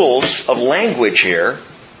normal rules of language here,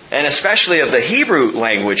 and especially of the Hebrew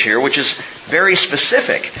language here, which is very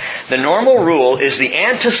specific. The normal rule is the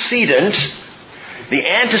antecedent,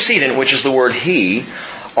 which is the word He,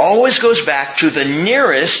 always goes back to the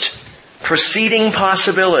nearest preceding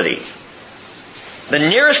possibility. The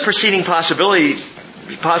nearest preceding possibility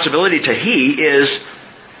to He is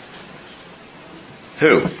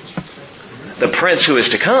who? The Prince who is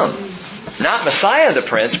to come. Not Messiah the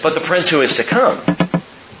Prince, but the Prince who is to come.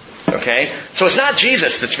 Okay? So it's not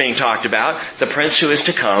Jesus that's being talked about. The Prince who is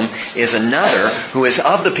to come is another who is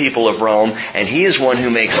of the people of Rome, and He is one who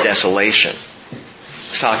makes desolation.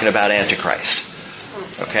 It's talking about Antichrist.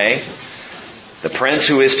 Okay? The Prince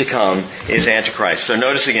who is to come is Antichrist. So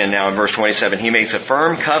notice again now in verse 27, He makes a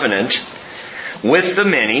firm covenant with the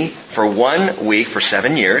many for 1 week, for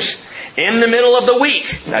 7 years. In the middle of the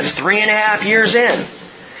week, that's 3.5 years in,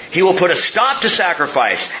 He will put a stop to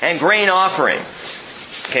sacrifice and grain offering.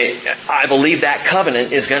 Okay, I believe that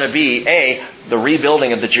covenant is going to be A, the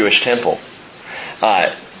rebuilding of the Jewish temple.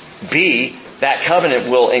 B, that covenant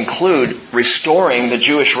will include restoring the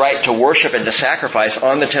Jewish right to worship and to sacrifice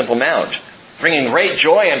on the Temple Mount, bringing great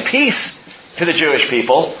joy and peace to the Jewish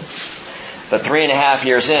people. But 3.5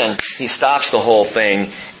 years in, He stops the whole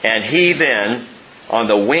thing, and He then, on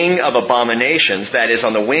the wing of abominations, that is,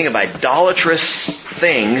 on the wing of idolatrous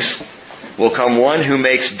things, will come one who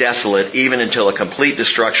makes desolate, even until a complete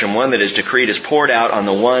destruction. One that is decreed is poured out on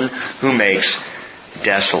the one who makes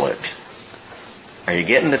desolate. Are you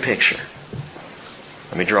getting the picture?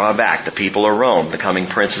 Let me draw back. The people of Rome, the coming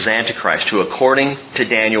prince is Antichrist, who according to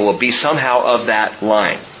Daniel will be somehow of that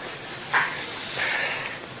line.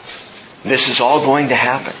 This is all going to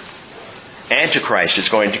happen. Antichrist is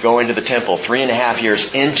going to go into the temple 3.5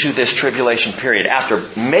 years into this tribulation period. After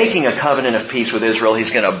making a covenant of peace with Israel,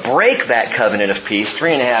 he's going to break that covenant of peace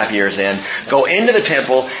 3.5 years in, go into the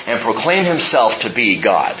temple and proclaim himself to be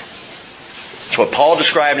God. It's what Paul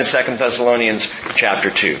described in 2 Thessalonians chapter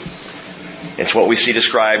 2. It's what we see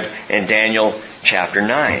described in Daniel chapter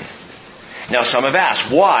 9. Now some have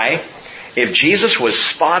asked, why? If Jesus was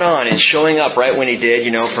spot on in showing up right when He did,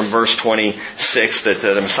 from verse 26, that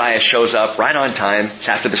the Messiah shows up right on time, it's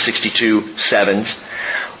after the 62 sevens.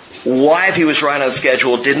 Why, if He was right on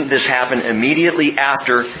schedule, didn't this happen immediately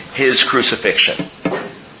after His crucifixion?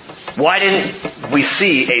 Why didn't we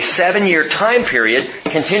see a 7-year time period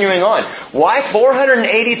continuing on? Why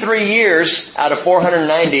 483 years out of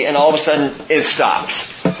 490 and all of a sudden it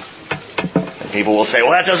stops? And people will say,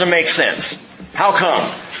 well, that doesn't make sense. How come?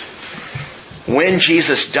 When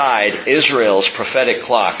Jesus died, Israel's prophetic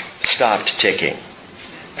clock stopped ticking.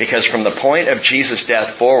 Because from the point of Jesus'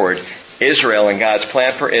 death forward, Israel and God's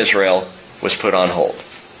plan for Israel was put on hold.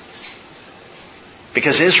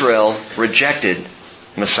 Because Israel rejected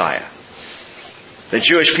Messiah. The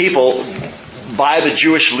Jewish people, by the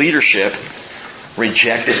Jewish leadership,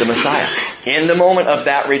 rejected the Messiah. In the moment of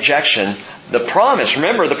that rejection, the promise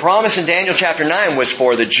in Daniel chapter 9 was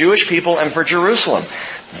for the Jewish people and for Jerusalem.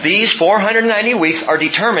 These 490 weeks are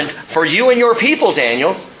determined for you and your people,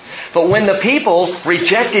 Daniel. But when the people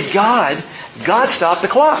rejected God, God stopped the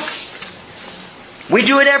clock. We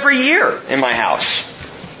do it every year in my house.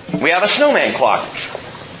 We have a snowman clock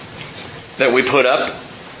that we put up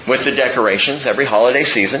with the decorations every holiday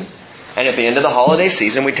season. And at the end of the holiday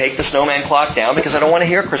season, we take the snowman clock down because I don't want to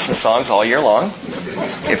hear Christmas songs all year long.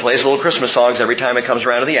 It plays little Christmas songs every time it comes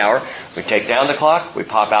around to the hour. We take down the clock, we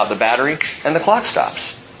pop out the battery, and the clock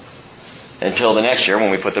stops. Until the next year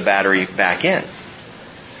when we put the battery back in.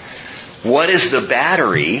 What is the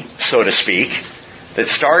battery, so to speak, that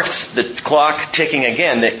starts the clock ticking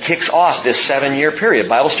again, that kicks off this 7-year period?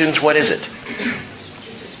 Bible students, what is it?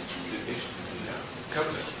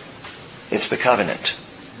 Covenant. It's the covenant.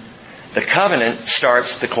 The covenant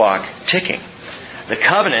starts the clock ticking. The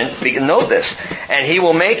covenant, note this, and He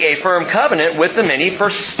will make a firm covenant with the many for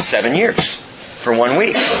 7 years, for 1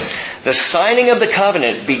 week. The signing of the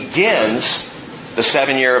covenant begins the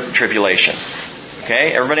 7-year of tribulation.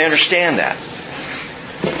 Okay? Everybody understand that?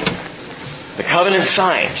 The covenant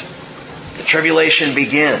signed. The tribulation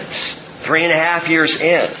begins. 3.5 years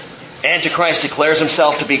in. Antichrist declares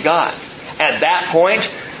himself to be God. At that point,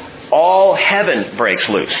 all heaven breaks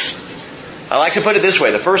loose. I like to put it this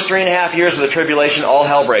way. The first 3.5 years of the tribulation, all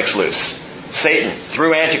hell breaks loose. Satan,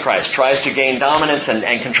 through Antichrist, tries to gain dominance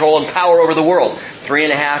and control and power over the world.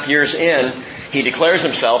 3.5 years in, he declares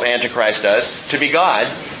himself, Antichrist does, to be God.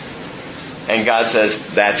 And God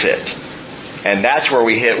says, that's it. And that's where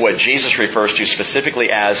we hit what Jesus refers to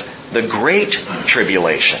specifically as the Great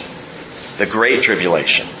Tribulation. The Great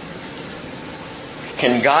Tribulation.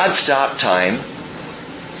 Can God stop time?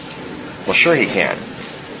 Well, sure He can.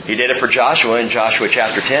 He did it for Joshua in Joshua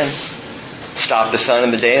chapter 10. Stop the sun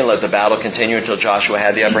in the day and let the battle continue until Joshua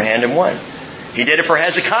had the upper hand and won. He did it for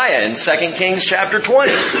Hezekiah in 2 Kings chapter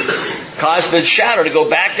 20. Caused the shadow to go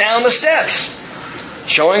back down the steps.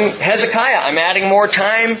 Showing Hezekiah, I'm adding more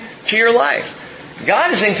time to your life.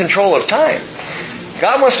 God is in control of time.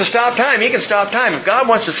 God wants to stop time, He can stop time. If God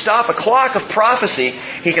wants to stop a clock of prophecy,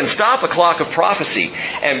 He can stop a clock of prophecy.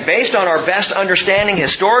 And based on our best understanding,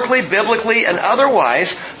 historically, biblically, and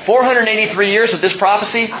otherwise, 483 years of this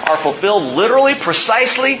prophecy are fulfilled literally,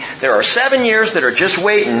 precisely. There are 7 years that are just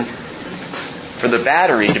waiting for the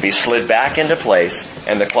battery to be slid back into place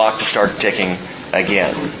and the clock to start ticking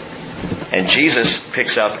again. And Jesus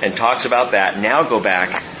picks up and talks about that. Now go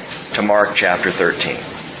back to Mark chapter 13.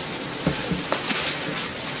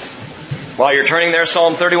 While you're turning there,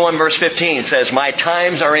 Psalm 31 verse 15 says, my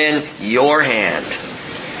times are in your hand.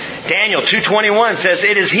 Daniel 2:21 says,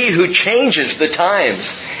 it is He who changes the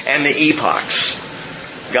times and the epochs.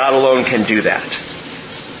 God alone can do that.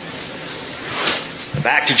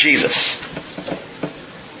 Back to Jesus.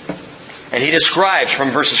 And He describes from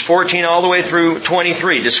verses 14 all the way through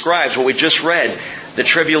 23, describes what we just read, the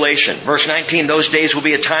tribulation. Verse 19, those days will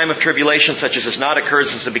be a time of tribulation such as has not occurred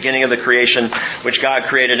since the beginning of the creation, which God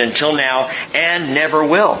created until now, and never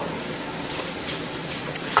will.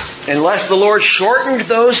 Unless the Lord shortened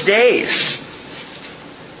those days,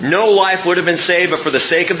 no life would have been saved, but for the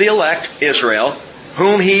sake of the elect, Israel,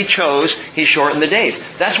 whom He chose, He shortened the days.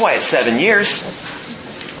 That's why it's 7 years.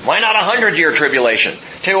 Why not 100-year tribulation?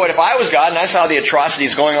 Tell you what, if I was God and I saw the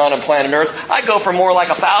atrocities going on planet Earth, I'd go for more like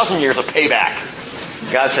 1,000 years of payback.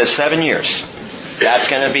 God says 7 years. That's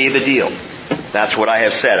going to be the deal. That's what I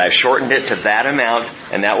have said. I've shortened it to that amount,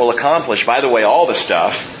 and that will accomplish, by the way, all the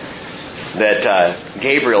stuff that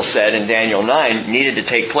Gabriel said in Daniel 9 needed to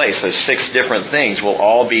take place. Those 6 different things will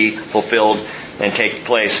all be fulfilled and take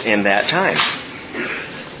place in that time.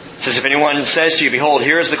 It says, if anyone says to you, behold,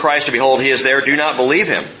 here is the Christ, or behold, He is there, do not believe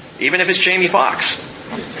him, even if it's Jamie Foxx.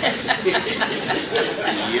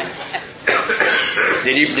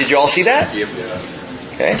 Did you all see that?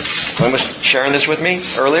 Okay. Someone was sharing this with me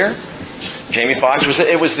earlier. Jamie Foxx was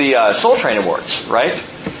the Soul Train Awards, right?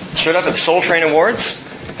 Stood up at the Soul Train Awards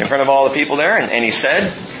in front of all the people there, and he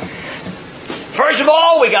said, first of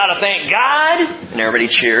all, we got to thank God, and everybody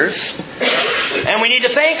cheers. And we need to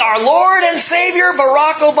thank our Lord and Savior,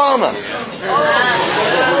 Barack Obama.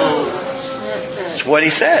 That's what he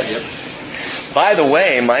said. By the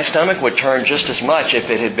way, my stomach would turn just as much if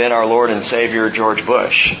it had been our Lord and Savior, George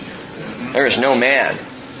Bush. There is no man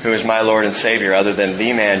who is my Lord and Savior other than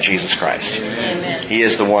the man, Jesus Christ. Amen. He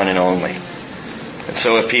is the one and only. And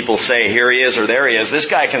so if people say, here He is or there He is, this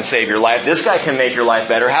guy can save your life, this guy can make your life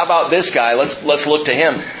better, how about this guy? Let's look to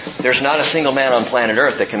him. There's not a single man on planet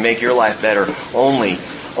Earth that can make your life better. Only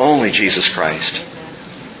Jesus Christ.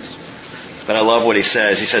 But I love what he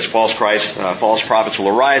says. He says false prophets will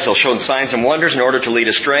arise. They'll show signs and wonders in order to lead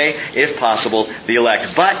astray, if possible, the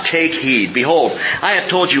elect. But take heed. Behold, I have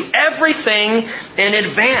told you everything in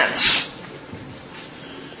advance.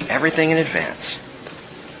 Everything in advance.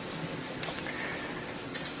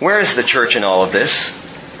 Where is the church in all of this?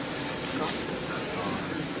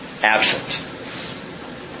 Absent.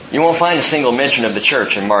 You won't find a single mention of the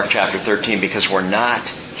church in Mark chapter 13 because we're not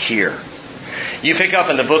here. You pick up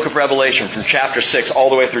in the book of Revelation from chapter 6 all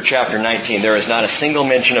the way through chapter 19, there is not a single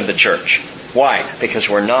mention of the church. Why? Because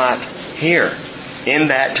we're not here in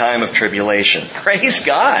that time of tribulation. Praise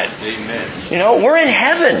God. Amen. We're in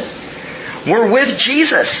heaven. We're with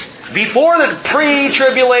Jesus before the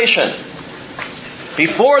pre-tribulation.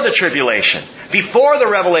 Before the tribulation. Before the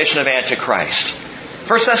revelation of Antichrist.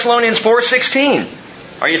 1 Thessalonians 4:16.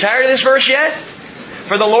 Are you tired of this verse yet?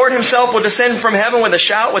 For the Lord Himself will descend from heaven with a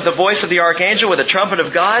shout, with the voice of the archangel, with the trumpet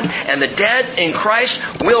of God, and the dead in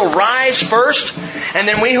Christ will rise first. And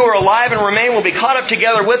then we who are alive and remain will be caught up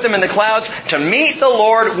together with them in the clouds to meet the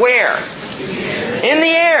Lord where? In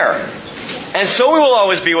the air. And so we will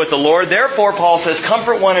always be with the Lord. Therefore, Paul says,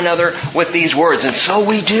 comfort one another with these words. And so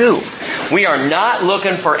we do. We are not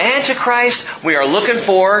looking for Antichrist. We are looking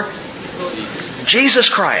for Jesus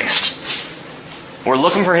Christ. We're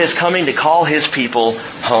looking for His coming to call His people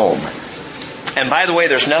home. And by the way,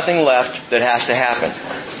 there's nothing left that has to happen.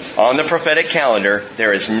 On the prophetic calendar,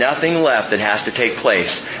 there is nothing left that has to take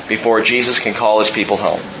place before Jesus can call His people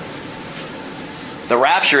home. The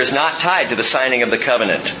rapture is not tied to the signing of the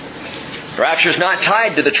covenant. The rapture is not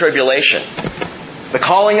tied to the tribulation. The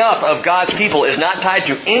calling up of God's people is not tied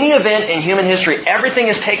to any event in human history. Everything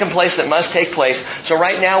has taken place that must take place. So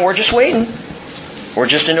right now, we're just waiting. We're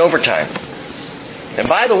just in overtime. And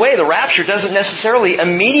by the way, the rapture doesn't necessarily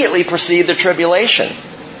immediately precede the tribulation.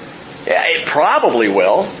 Yeah, it probably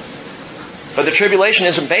will. But the tribulation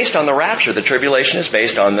isn't based on the rapture. The tribulation is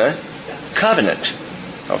based on the covenant.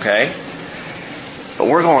 Okay? But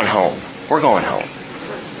we're going home. We're going home.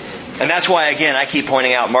 And that's why, again, I keep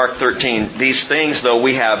pointing out Mark 13. These things, though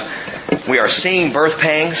we are seeing birth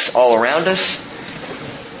pangs all around us.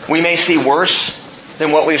 We may see worse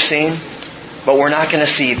than what we've seen, but we're not going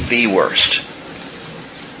to see the worst.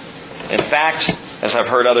 In fact, as I've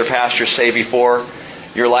heard other pastors say before,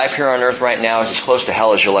 your life here on earth right now is as close to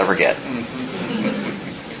hell as you'll ever get.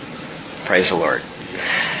 Praise the Lord.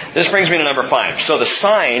 This brings me to number 5. So the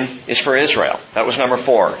sign is for Israel. That was number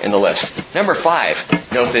 4 in the list. Number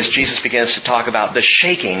 5, note this, Jesus begins to talk about the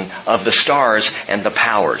shaking of the stars and the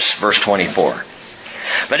powers. Verse 24.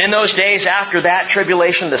 But in those days after that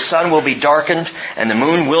tribulation, the sun will be darkened, and the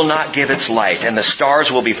moon will not give its light, and the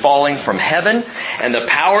stars will be falling from heaven, and the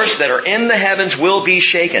powers that are in the heavens will be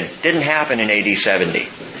shaken. Didn't happen in AD 70.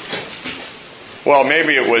 Well,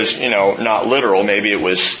 maybe it was, not literal. Maybe he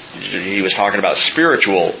was talking about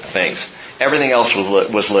spiritual things. Everything else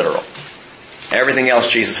was literal. Everything else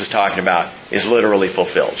Jesus is talking about is literally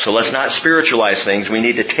fulfilled. So let's not spiritualize things. We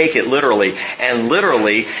need to take it literally. And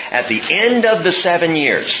literally, at the end of the 7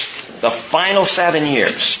 years, the final 7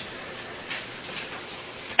 years,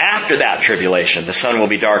 after that tribulation, the sun will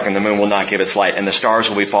be dark and the moon will not give its light, and the stars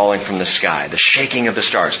will be falling from the sky. The shaking of the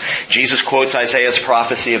stars. Jesus quotes Isaiah's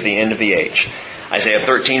prophecy of the end of the age. Isaiah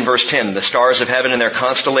 13 verse 10, the stars of heaven and their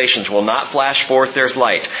constellations will not flash forth their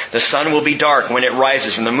light. The sun will be dark when it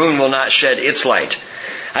rises, and the moon will not shed its light.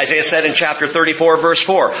 Isaiah said in chapter 34 verse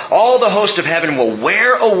 4, all the host of heaven will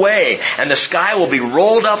wear away, and the sky will be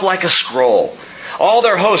rolled up like a scroll. All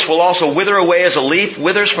their hosts will also wither away as a leaf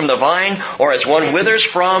withers from the vine, or as one withers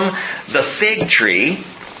from the fig tree.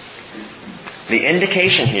 The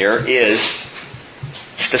indication here is,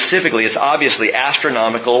 specifically, it's obviously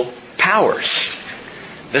astronomical powers.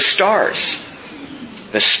 The stars,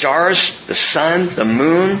 the sun, the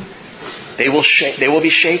moon, they will be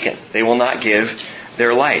shaken. They will not give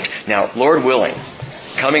their light. Now, Lord willing,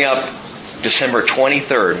 coming up December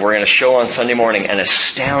 23rd, we're going to show on Sunday morning an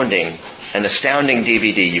astounding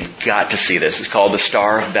DVD. You've got to see this. It's called The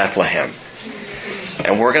Star of Bethlehem.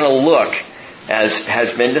 And we're going to look, as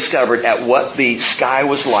has been discovered, at what the sky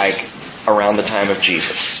was like around the time of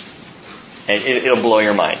Jesus. And it'll blow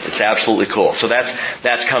your mind. It's absolutely cool. So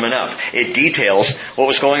that's coming up. It details what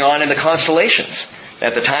was going on in the constellations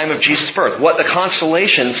at the time of Jesus' birth. What the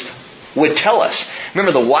constellations would tell us.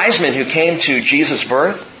 Remember the wise men who came to Jesus'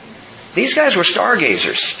 birth? These guys were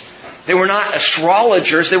stargazers. They were not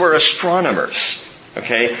astrologers. They were astronomers.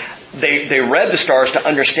 Okay? They read the stars to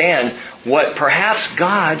understand what perhaps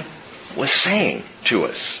God was saying to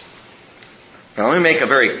us. Now let me make a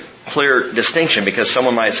very clear distinction, because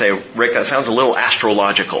someone might say, Rick, that sounds a little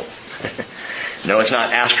astrological. No, it's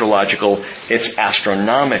not astrological. It's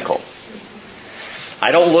astronomical.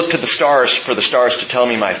 I don't look to the stars for the stars to tell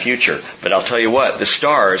me my future. But I'll tell you what, the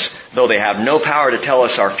stars, though they have no power to tell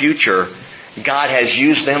us our future, God has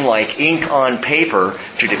used them like ink on paper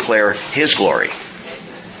to declare His glory.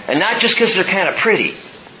 And not just because they're kind of pretty.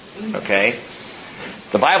 Okay?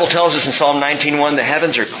 The Bible tells us in Psalm 19:1, the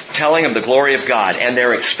heavens are telling of the glory of God, and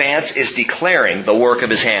their expanse is declaring the work of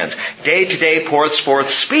His hands. Day to day pours forth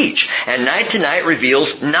speech, and night to night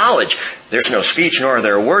reveals knowledge. There's no speech nor are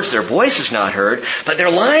there words, their voice is not heard, but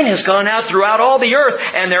their line has gone out throughout all the earth,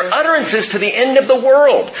 and their utterances to the end of the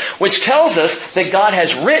world, which tells us that God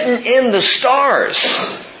has written in the stars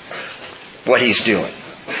what He's doing.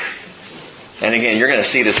 And again, you're going to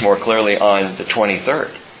see this more clearly on the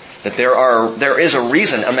 23rd. That there is a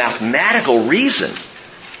reason, a mathematical reason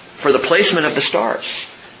for the placement of the stars.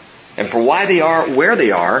 And for why they are where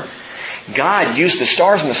they are. God used the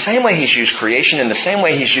stars in the same way He's used creation, in the same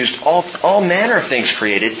way He's used all manner of things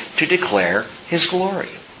created to declare His glory.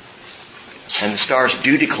 And the stars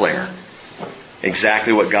do declare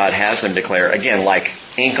exactly what God has them declare. Again, like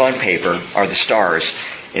ink on paper are the stars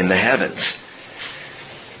in the heavens.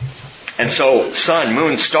 And so sun,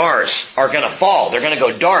 moon, stars are going to fall. They're going to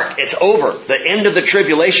go dark. It's over. The end of the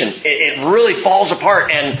tribulation. It really falls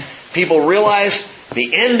apart, and people realize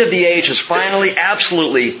the end of the age has finally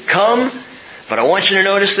absolutely come. But I want you to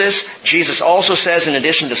notice this. Jesus also says, in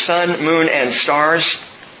addition to sun, moon, and stars,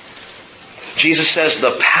 Jesus says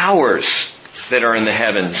the powers that are in the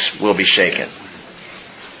heavens will be shaken.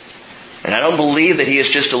 And I don't believe that He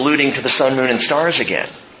is just alluding to the sun, moon, and stars again.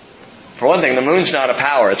 For one thing, the moon's not a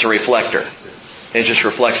power, it's a reflector. It just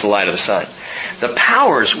reflects the light of the sun. The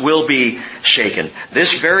powers will be shaken.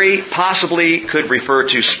 This very possibly could refer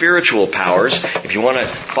to spiritual powers. If you want to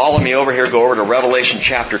follow me over here, go over to Revelation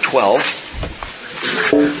chapter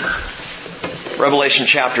 12. Revelation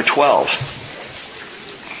chapter 12.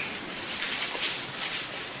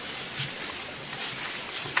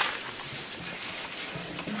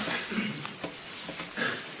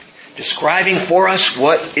 Describing for us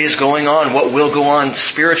what is going on, what will go on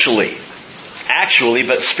spiritually. Actually,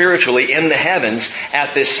 but spiritually in the heavens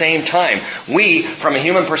at this same time. We, from a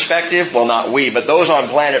human perspective, well not we, but those on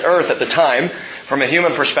planet Earth at the time, from a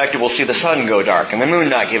human perspective will see the sun go dark and the moon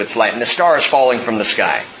not give its light and the stars falling from the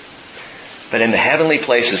sky. But in the heavenly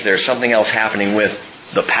places there's something else happening with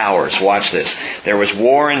the powers. Watch this. There was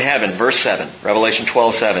war in heaven. Verse 7. Revelation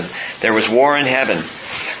 12:7. There was war in heaven.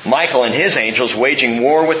 Michael and his angels waging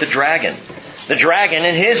war with the dragon. The dragon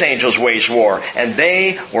and his angels waged war, and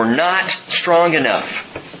they were not strong enough.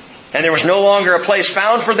 And there was no longer a place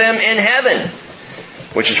found for them in heaven.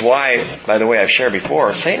 Which is why, by the way, I've shared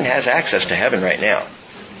before, Satan has access to heaven right now.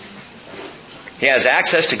 He has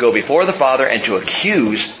access to go before the Father and to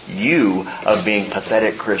accuse you of being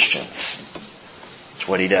pathetic Christians. That's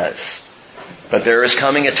what he does. But there is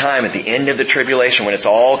coming a time at the end of the tribulation when it's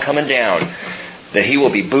all coming down that he will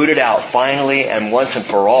be booted out finally and once and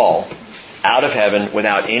for all out of heaven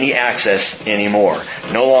without any access anymore.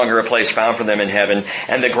 No longer a place found for them in heaven.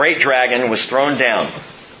 And the great dragon was thrown down.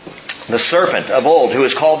 The serpent of old, who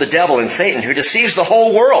is called the devil and Satan, who deceives the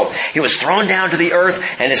whole world. He was thrown down to the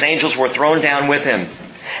earth, and his angels were thrown down with him.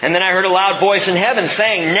 And then I heard a loud voice in heaven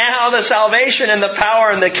saying, "Now the salvation and the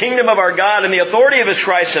power and the kingdom of our God and the authority of His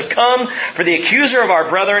Christ have come, for the accuser of our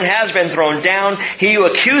brethren has been thrown down, he who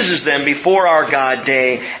accuses them before our God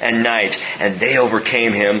day and night. And they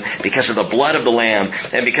overcame him because of the blood of the Lamb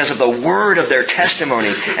and because of the word of their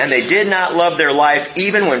testimony. And they did not love their life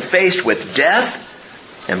even when faced with death."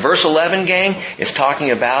 And verse 11, gang, is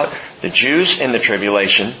talking about the Jews in the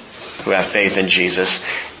tribulation who have faith in Jesus.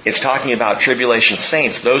 It's talking about tribulation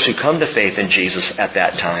saints, those who come to faith in Jesus at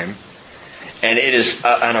that time. And it is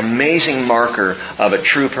an amazing marker of a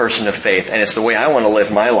true person of faith. And it's the way I want to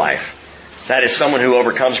live my life. That is someone who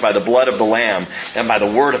overcomes by the blood of the Lamb and by the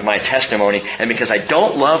word of my testimony. And because I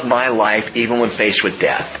don't love my life even when faced with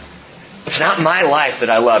death. It's not my life that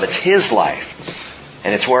I love, it's His life.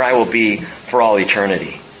 And it's where I will be for all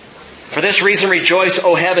eternity. For this reason rejoice,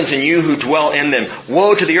 O heavens, and you who dwell in them.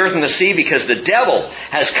 Woe to the earth and the sea, because the devil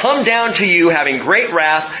has come down to you having great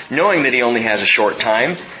wrath, knowing that he only has a short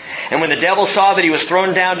time. And when the devil saw that he was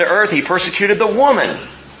thrown down to earth, he persecuted the woman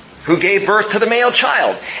who gave birth to the male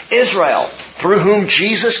child, Israel, through whom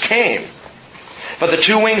Jesus came. But the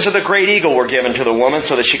two wings of the great eagle were given to the woman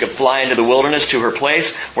so that she could fly into the wilderness to her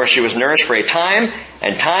place where she was nourished for a time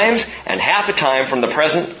and times and half a time from the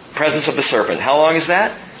presence of the serpent. How long is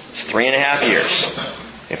that? It's 3.5 years.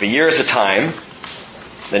 If a year is a time,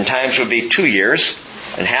 then times would be 2 years,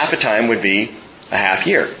 and half a time would be a half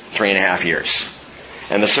year, 3.5 years.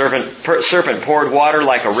 And the serpent poured water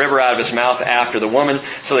like a river out of his mouth after the woman,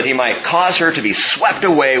 so that he might cause her to be swept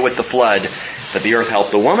away with the flood. But the earth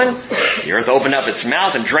helped the woman. The earth opened up its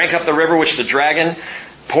mouth and drank up the river which the dragon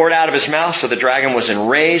poured out of his mouth. So the dragon was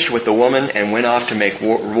enraged with the woman and went off to make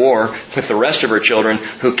war with the rest of her children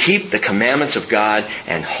who keep the commandments of God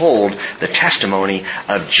and hold the testimony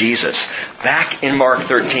of Jesus. Back in Mark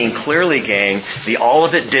 13, clearly, gang, the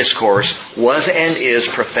Olivet Discourse was and is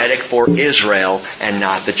prophetic for Israel and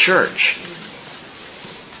not the church.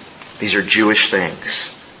 These are Jewish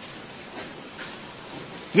things.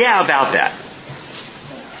 Yeah, about that.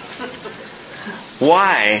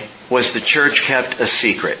 Why was the church kept a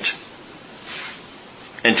secret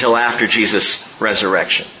until after Jesus'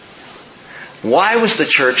 resurrection? Why was the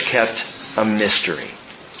church kept a mystery?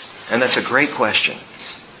 And that's a great question.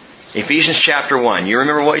 Ephesians chapter 1. You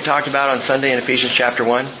remember what we talked about on Sunday in Ephesians chapter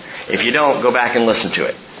 1? If you don't, go back and listen to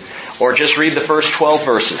it. Or just read the first 12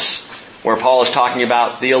 verses where Paul is talking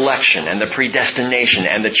about the election and the predestination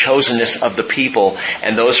and the chosenness of the people.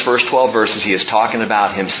 And those first 12 verses, he is talking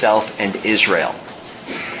about himself and Israel.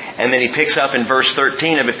 And then he picks up in verse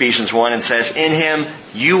 13 of Ephesians 1 and says, in him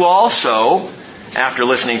you also, after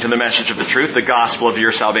listening to the message of the truth, the gospel of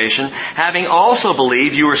your salvation, having also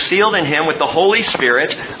believed, you were sealed in him with the Holy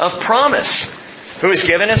Spirit of promise, who is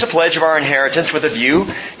given as a pledge of our inheritance with a view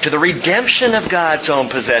to the redemption of God's own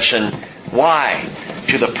possession. Why?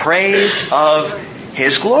 To the praise of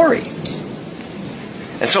his glory.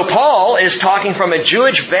 And so Paul is talking from a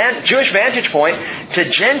Jewish vantage point to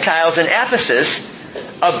Gentiles in Ephesus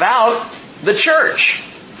about the church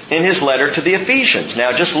in his letter to the Ephesians.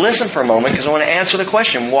 Now just listen for a moment because I want to answer the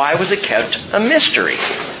question, why was it kept a mystery?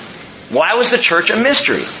 Why was the church a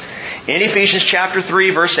mystery? In Ephesians chapter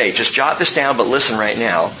 3 verse 8, just jot this down but listen right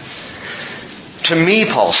now. To me,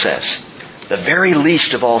 Paul says, the very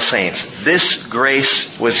least of all saints, this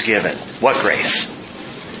grace was given. What grace?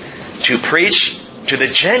 To preach to the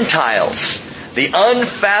Gentiles the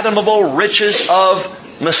unfathomable riches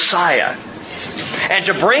of Messiah, and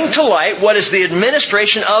to bring to light what is the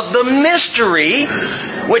administration of the mystery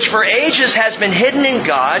which for ages has been hidden in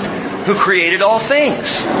God who created all things,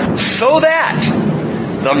 so that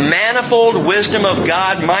the manifold wisdom of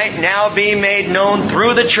God might now be made known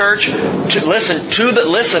through the church to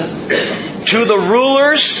the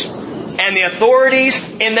rulers and the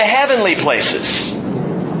authorities in the heavenly places.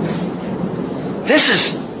 This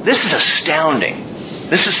is astounding.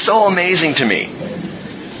 This is so amazing to me.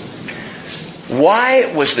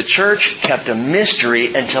 Why was the church kept a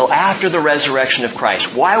mystery until after the resurrection of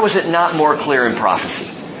Christ? Why was it not more clear in prophecy?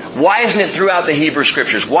 Why isn't it throughout the Hebrew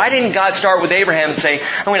Scriptures? Why didn't God start with Abraham and say,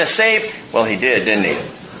 I'm going to save... Well, He did, didn't He?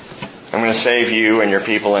 I'm going to save you and your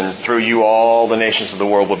people, and through you all the nations of the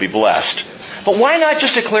world will be blessed. But why not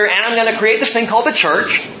just declare, and I'm going to create this thing called the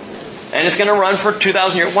church, and it's going to run for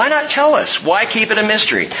 2,000 years. Why not tell us? Why keep it a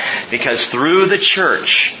mystery? Because through the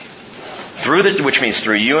church, which means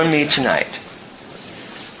through you and me tonight,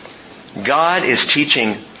 God is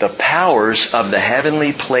teaching the powers of the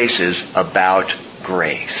heavenly places about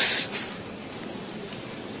grace.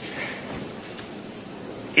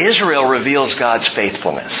 Israel reveals God's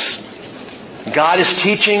faithfulness. God is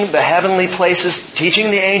teaching the heavenly places,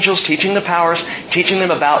 teaching the angels, teaching the powers, teaching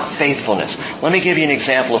them about faithfulness. Let me give you an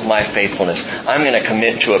example of my faithfulness. I'm going to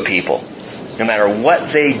commit to a people. No matter what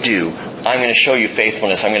they do, I'm going to show you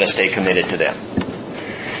faithfulness. I'm going to stay committed to them.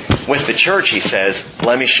 With the church, He says,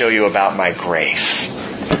 let me show you about my grace.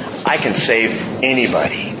 I can save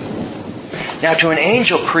anybody. Now, to an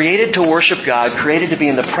angel created to worship God, created to be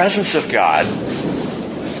in the presence of God,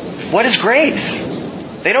 what is grace?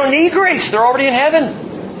 They don't need grace. They're already in heaven.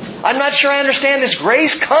 I'm not sure I understand this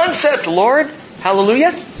grace concept, Lord.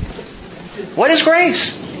 Hallelujah. What is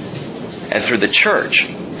grace? And through the church,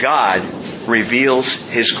 God reveals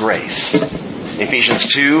His grace.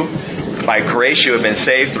 Ephesians 2, by grace you have been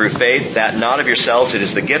saved through faith, that not of yourselves, it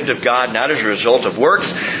is the gift of God, not as a result of works,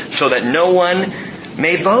 so that no one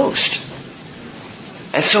may boast.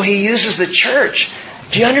 And so He uses the church.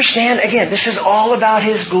 Do you understand? Again, this is all about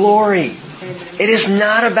His glory. It is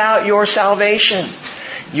not about your salvation.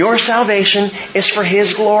 Your salvation is for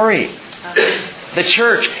His glory. The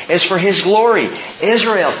church is for His glory.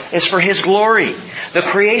 Israel is for His glory. The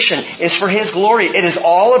creation is for His glory. It is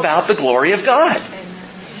all about the glory of God.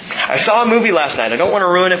 I saw a movie last night. I don't want to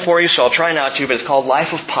ruin it for you, so I'll try not to, but it's called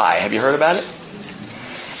Life of Pi. Have you heard about it?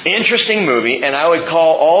 Interesting movie, and I would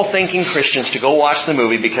call all thinking Christians to go watch the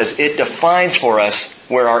movie because it defines for us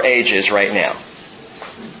where our age is right now.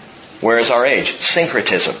 Where is our age?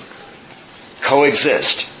 Syncretism.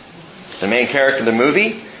 Coexist. The main character of the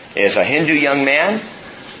movie is a Hindu young man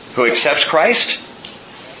who accepts Christ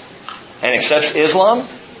and accepts Islam.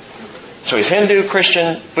 So he's Hindu,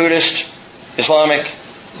 Christian, Buddhist, Islamic,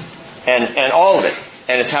 and all of it.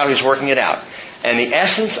 And it's how he's working it out. And the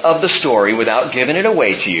essence of the story, without giving it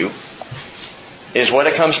away to you, is what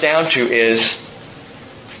it comes down to is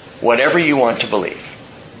whatever you want to believe.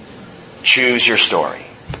 Choose your story.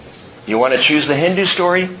 You want to choose the Hindu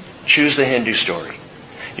story? Choose the Hindu story.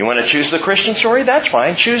 You want to choose the Christian story? That's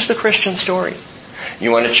fine. Choose the Christian story.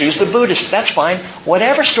 You want to choose the Buddhist? That's fine.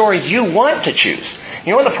 Whatever story you want to choose.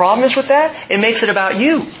 You know what the problem is with that? It makes it about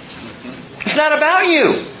you. It's not about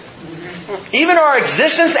you. Even our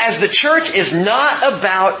existence as the church is not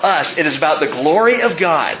about us. It is about the glory of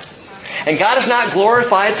God. And God is not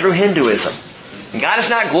glorified through Hinduism. And God is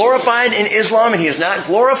not glorified in Islam, and He is not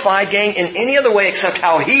glorified, gang, in any other way except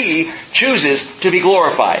how He chooses to be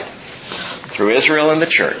glorified. Through Israel and the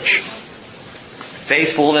church.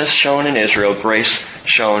 Faithfulness shown in Israel, grace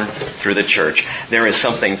shown through the church. There is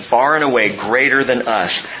something far and away greater than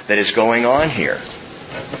us that is going on here.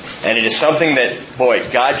 And it is something that,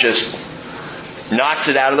 boy, God just knocks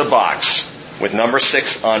it out of the box with number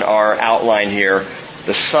 6 on our outline here.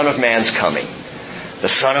 The Son of Man's coming. The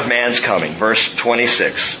Son of Man's coming. Verse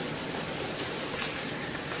 26.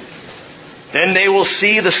 Then they will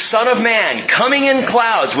see the Son of Man coming in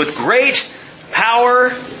clouds with great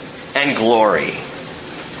power and glory.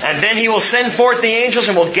 And then He will send forth the angels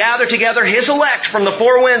and will gather together His elect from the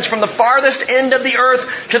four winds, from the farthest end of the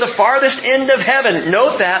earth to the farthest end of heaven.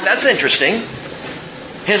 Note that. That's interesting.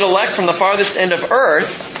 His elect from the farthest end of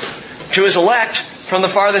earth to His elect from the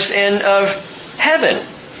farthest end of heaven.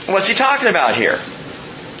 What's He talking about here?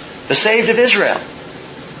 The saved of Israel.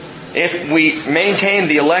 If we maintain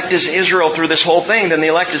the elect is Israel through this whole thing, then the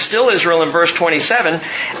elect is still Israel in verse 27.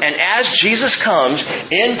 And as Jesus comes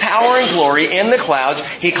in power and glory in the clouds,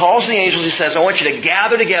 He calls the angels. He says, I want you to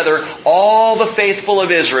gather together all the faithful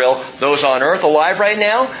of Israel, those on earth alive right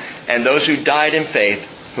now, and those who died in faith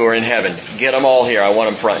who are in heaven. Get them all here. I want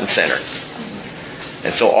them front and center.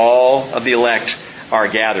 And so all of the elect are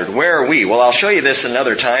gathered. Where are we? Well, I'll show you this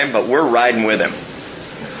another time, but we're riding with Him.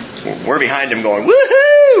 We're behind Him going,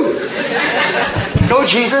 woohoo! Go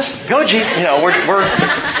Jesus! Go Jesus! You know, we're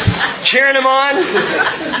cheering Him on,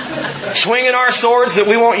 swinging our swords that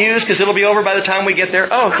we won't use because it'll be over by the time we get there.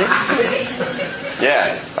 Oh, okay.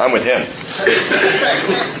 Yeah, I'm with Him.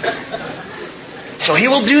 So He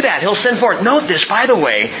will do that. He'll send forth. Note this, by the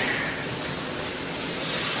way,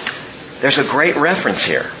 there's a great reference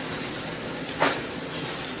here.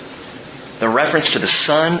 The reference to the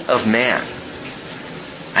Son of Man.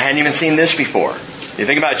 I hadn't even seen this before. You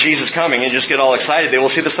think about Jesus coming and just get all excited. They will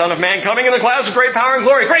see the Son of Man coming in the clouds with great power and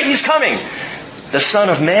glory. Great, He's coming. The Son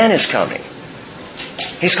of Man is coming.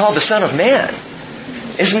 He's called the Son of Man.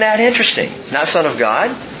 Isn't that interesting? Not Son of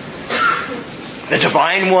God. The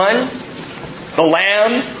Divine One. The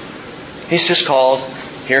Lamb. He's just called,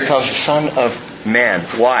 here comes the Son of Man.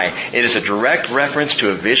 Why? It is a direct reference to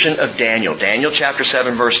a vision of Daniel. Daniel chapter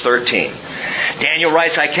 7 verse 13. Daniel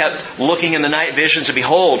writes, I kept looking in the night visions, and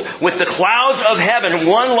behold, with the clouds of heaven,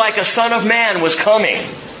 one like a Son of Man was coming.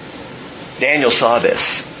 Daniel saw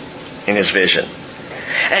this in his vision.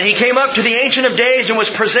 And he came up to the Ancient of Days and was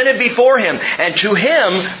presented before Him. And to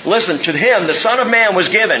Him, listen, to Him, the Son of Man was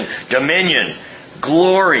given dominion,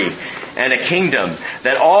 glory, and a kingdom,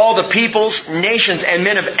 that all the peoples, nations, and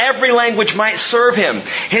men of every language might serve Him.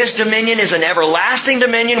 His dominion is an everlasting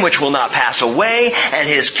dominion which will not pass away, and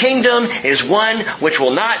His kingdom is one which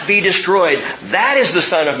will not be destroyed. That is the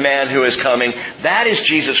Son of Man who is coming. That is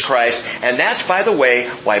Jesus Christ. And that's, by the way,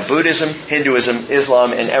 why Buddhism, Hinduism,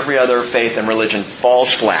 Islam, and every other faith and religion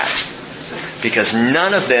falls flat. Because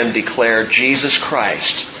none of them declare Jesus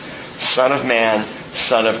Christ, Son of Man,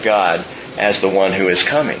 Son of God, as the one who is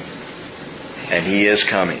coming. And He is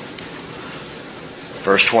coming.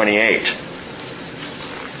 Verse 28.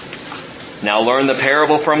 Now learn the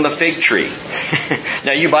parable from the fig tree.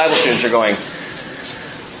 Now you Bible students are going,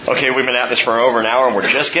 okay, we've been at this for over an hour and we're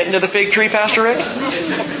just getting to the fig tree, Pastor Rick?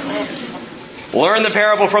 Learn the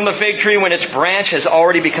parable from the fig tree. When its branch has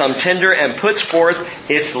already become tender and puts forth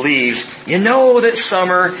its leaves, you know that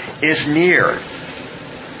summer is near.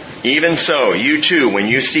 Even so, you too, when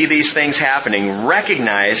you see these things happening,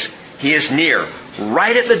 recognize He is near,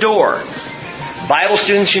 right at the door. Bible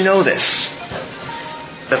students, you know this.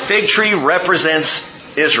 The fig tree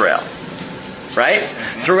represents Israel. Right?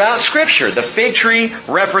 Throughout Scripture, the fig tree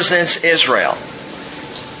represents Israel.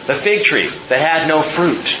 The fig tree that had no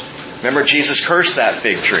fruit. Remember, Jesus cursed that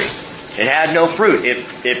fig tree. It had no fruit.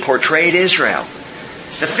 It portrayed Israel.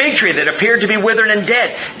 The fig tree that appeared to be withered and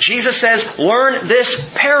dead. Jesus says, learn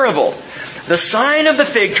this parable. The sign of the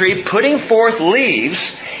fig tree putting forth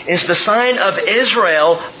leaves is the sign of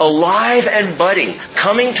Israel alive and budding,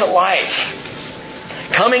 coming to life.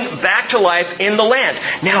 Coming back to life in the land.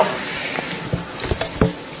 Now,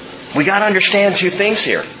 We got to understand two things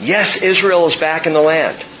here. Yes, Israel is back in the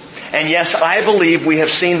land. And yes, I believe we have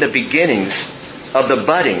seen the beginnings of the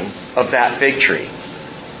budding of that fig tree.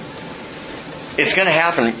 It's going to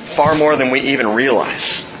happen far more than we even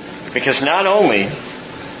realize. Because not only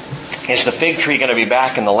is the fig tree going to be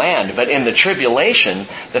back in the land, but in the tribulation,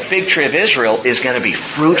 the fig tree of Israel is going to be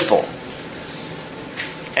fruitful.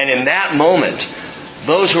 And in that moment,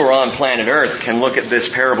 those who are on planet Earth can look at this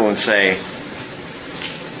parable and say,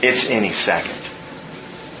 it's any second.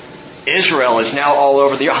 Israel is now all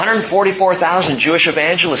over the 144,000 Jewish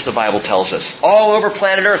evangelists, the Bible tells us, all over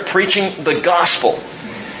planet Earth preaching the gospel.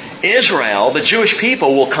 Israel, the Jewish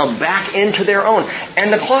people, will come back into their own.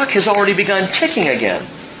 And the clock has already begun ticking again.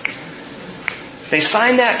 They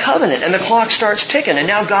signed that covenant and the clock starts ticking. And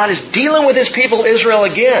now God is dealing with His people Israel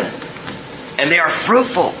again. And they are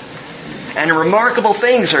fruitful. And remarkable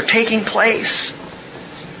things are taking place.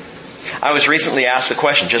 I was recently asked the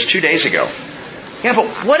question just 2 days ago. Yeah, but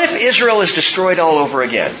what if Israel is destroyed all over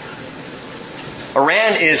again?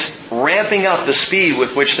 Iran is ramping up the speed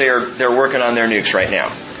with which they're working on their nukes right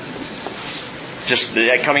now. Just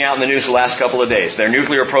coming out in the news the last couple of days. Their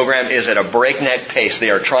nuclear program is at a breakneck pace. They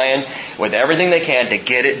are trying with everything they can to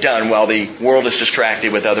get it done while the world is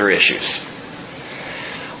distracted with other issues.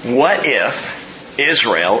 What if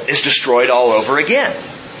Israel is destroyed all over again?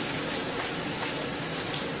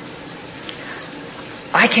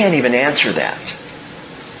 I can't even answer that.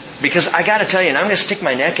 Because I got to tell you, and I'm going to stick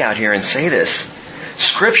my neck out here and say this,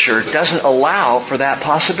 Scripture doesn't allow for that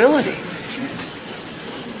possibility.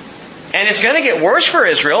 And it's going to get worse for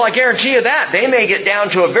Israel, I guarantee you that. They may get down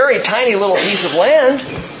to a very tiny little piece of land.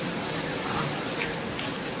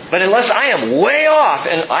 But unless I am way off,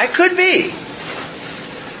 and I could be,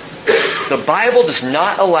 the Bible does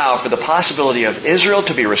not allow for the possibility of Israel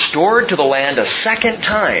to be restored to the land a second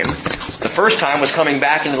time. The first time was coming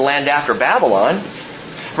back into the land after Babylon.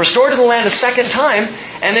 Restored to the land a second time,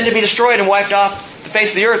 and then to be destroyed and wiped off the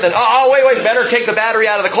face of the earth. And, wait, better take the battery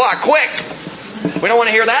out of the clock, quick! We don't want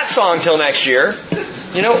to hear that song till next year.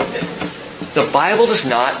 You know, the Bible does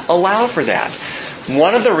not allow for that.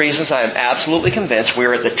 One of the reasons I am absolutely convinced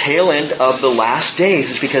we're at the tail end of the last days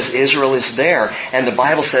is because Israel is there, and the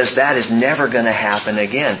Bible says that is never going to happen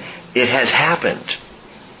again. It has happened.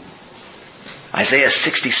 Isaiah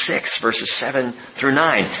 66, verses 7 through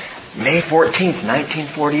 9. May 14th,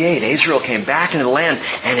 1948, Israel came back into the land,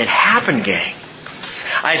 and it happened, gang.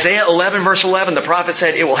 Isaiah 11, verse 11, the prophet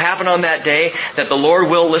said, it will happen on that day that the Lord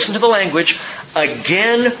will, listen to the language,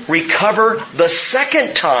 again recover the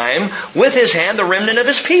second time with His hand the remnant of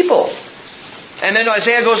His people. And then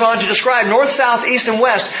Isaiah goes on to describe north, south, east, and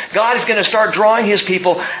west. God is going to start drawing His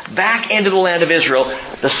people back into the land of Israel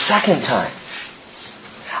the second time.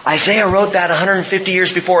 Isaiah wrote that 150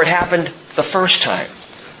 years before it happened the first time.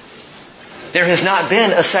 There has not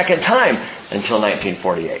been a second time until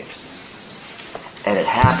 1948. And it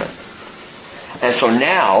happened. And so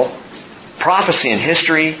now, prophecy and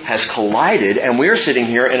history has collided, and we're sitting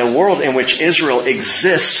here in a world in which Israel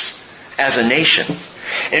exists as a nation,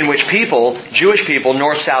 in which people, Jewish people,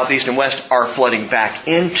 north, south, east, and west, are flooding back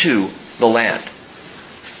into the land.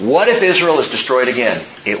 What if Israel is destroyed again?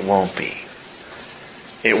 It won't be.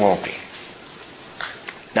 It won't be.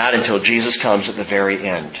 Not until Jesus comes at the very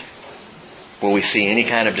end will we see any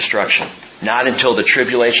kind of destruction. Not until the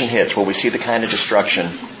tribulation hits will we see the kind of destruction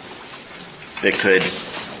that could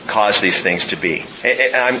cause these things to be.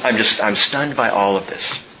 I'm stunned by all of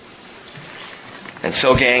this. And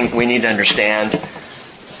so, gang, we need to understand the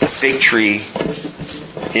fig tree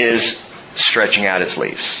is stretching out its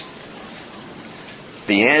leaves.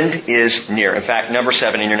 The end is near. In fact, number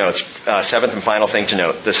 7 in your notes, seventh and final thing to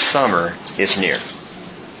note, the summer is near.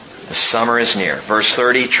 The summer is near. Verse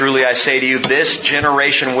 30, truly I say to you, this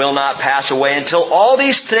generation will not pass away until all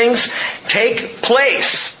these things take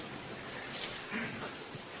place.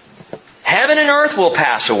 Heaven and earth will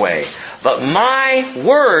pass away, but my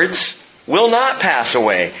words will not pass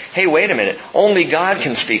away. Hey, wait a minute. Only God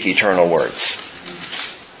can speak eternal words.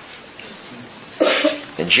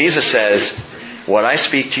 And Jesus says, what I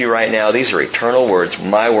speak to you right now, these are eternal words.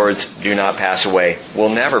 My words do not pass away, will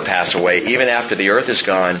never pass away. Even after the earth is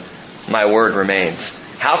gone, my word remains.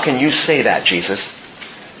 How can you say that, Jesus?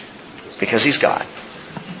 Because He's God.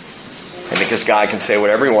 And because God can say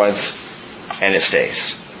whatever He wants, and it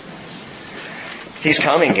stays. He's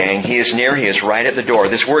coming, gang. He is near. He is right at the door.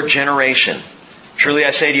 This word generation. Truly I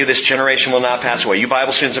say to you, this generation will not pass away. You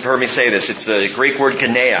Bible students have heard me say this. It's the Greek word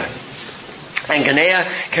genea. And genea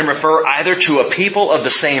can refer either to a people of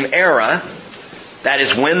the same era, that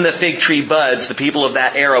is when the fig tree buds, the people of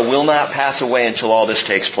that era will not pass away until all this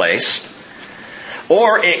takes place,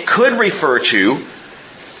 Or it could refer to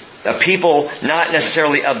a people not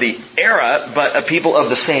necessarily of the era, but a people of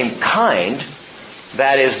the same kind.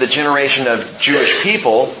 That is the generation of Jewish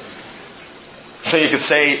people. So you could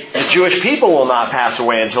say the Jewish people will not pass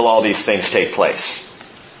away until all these things take place.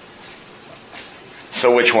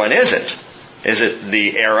 So which one is it? Is it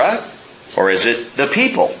the era or is it the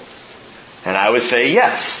people? And I would say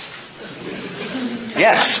yes.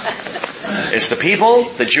 Yes. It's the people.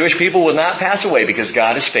 The Jewish people will not pass away because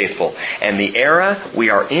God is faithful. And the era we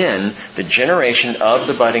are in, the generation of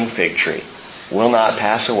the budding fig tree, will not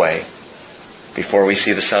pass away before we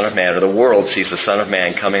see the Son of Man, or the world sees the Son of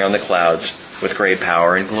Man coming on the clouds with great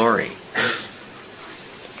power and glory.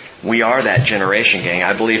 We are that generation, gang.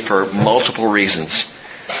 I believe for multiple reasons.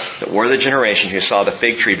 That we're the generation who saw the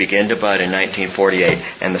fig tree begin to bud in 1948,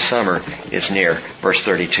 and the summer is near. Verse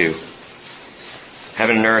 32.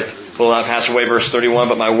 Heaven and earth will not pass away. Verse 31.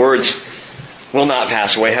 But my words will not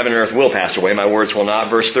pass away. Heaven and earth will pass away. My words will not.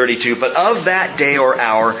 Verse 32. But of that day or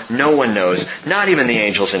hour no one knows, not even the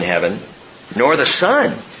angels in heaven, nor the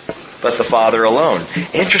Son, but the Father alone.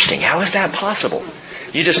 Interesting. How is that possible?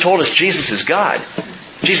 You just told us Jesus is God.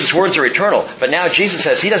 Jesus' words are eternal. But now Jesus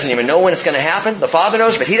says He doesn't even know when it's going to happen. The Father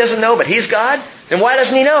knows, but He doesn't know, but He's God. Then why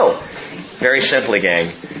doesn't He know? Very simply, gang.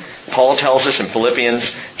 Paul tells us in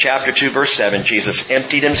Philippians chapter 2, verse 7, Jesus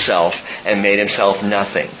emptied Himself and made Himself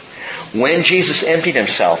nothing. When Jesus emptied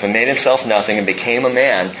Himself and made Himself nothing and became a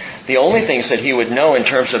man, the only things that He would know in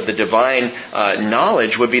terms of the divine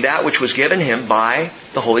knowledge would be that which was given Him by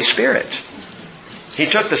the Holy Spirit. He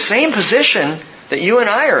took the same position that you and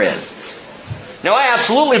I are in. Now, I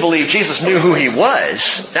absolutely believe Jesus knew who He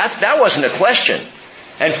was. That wasn't a question.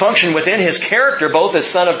 And functioned within His character, both as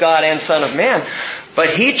Son of God and Son of Man. But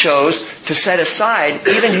He chose to set aside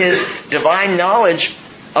even His divine knowledge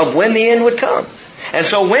of when the end would come. And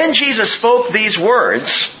so when Jesus spoke these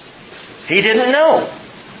words, He didn't know.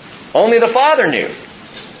 Only the Father knew.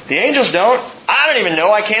 The angels don't. I don't even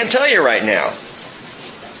know. I can't tell you right now.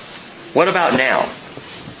 What about now?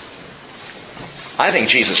 I think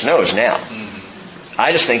Jesus knows now.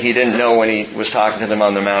 I just think He didn't know when He was talking to them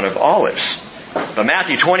on the Mount of Olives. But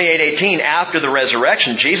Matthew 28:18, after the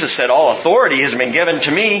resurrection, Jesus said, all authority has been given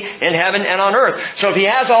to me in heaven and on earth. So if He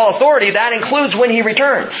has all authority, that includes when He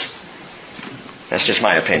returns. That's just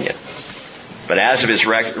my opinion. But as of His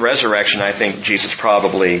resurrection, I think Jesus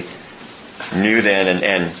probably knew then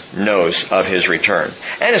and knows of His return.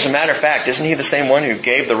 And as a matter of fact, isn't He the same one who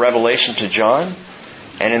gave the revelation to John?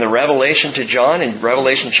 And in the revelation to John, in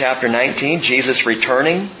Revelation chapter 19, Jesus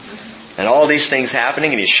returning, and all these things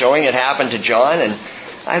happening, and He's showing it happen to John, and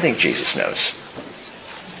I think Jesus knows.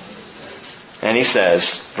 And He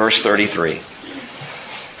says, verse 33,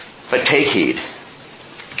 but take heed,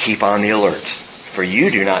 keep on the alert, for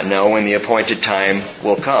you do not know when the appointed time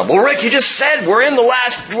will come. Well, Rick, you just said we're in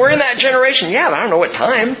that generation. Yeah, but I don't know what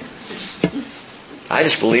time. I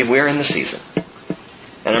just believe we're in the season.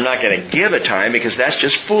 And I'm not going to give a time because that's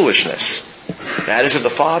just foolishness. That is of the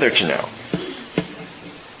Father to know.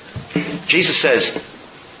 Jesus says,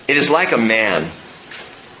 it is like a man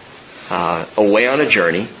away on a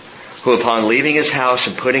journey, who upon leaving his house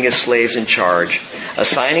and putting his slaves in charge,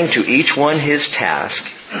 assigning to each one his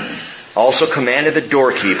task, also commanded the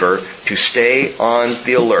doorkeeper to stay on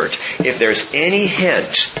the alert. If there's any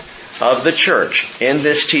hint of the church in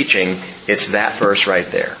this teaching, it's that verse right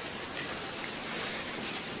there.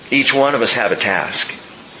 Each one of us have a task.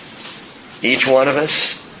 Each one of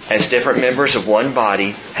us, as different members of one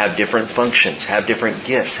body, have different functions, have different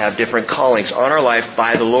gifts, have different callings on our life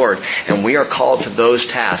by the Lord. And we are called to those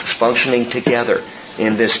tasks, functioning together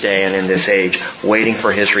in this day and in this age, waiting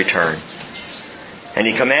for His return. And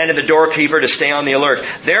He commanded the doorkeeper to stay on the alert.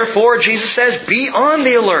 Therefore, Jesus says, be on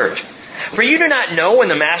the alert. For you do not know when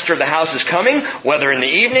the master of the house is coming, whether in the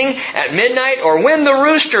evening, at midnight, or when the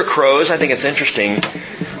rooster crows. I think it's interesting.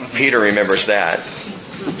 Peter remembers that.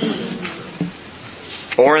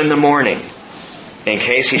 Or in the morning, in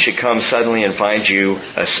case He should come suddenly and find you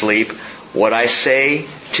asleep. What I say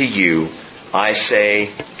to you, I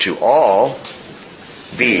say to all,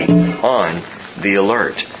 be on the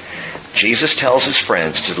alert. Jesus tells His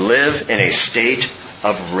friends to live in a state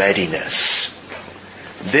of readiness.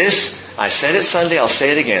 This, I said it Sunday, I'll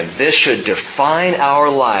say it again. This should define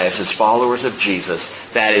our lives as followers of Jesus.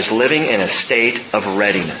 That is, living in a state of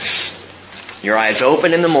readiness. Your eyes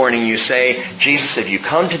open in the morning, you say, Jesus, if you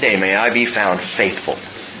come today, may I be found faithful.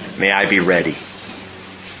 May I be ready.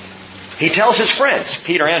 He tells His friends,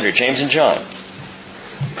 Peter, Andrew, James, and John,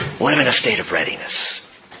 live in a state of readiness.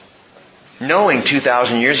 Knowing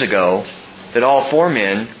 2,000 years ago that all 4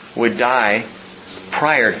 men would die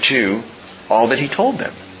prior to all that he told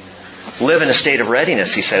them. Live in a state of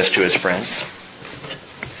readiness, he says to his friends.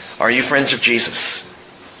 Are you friends of Jesus?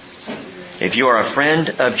 If you are a friend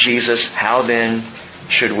of Jesus, how then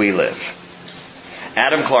should we live?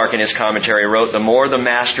 Adam Clarke in his commentary wrote, the more the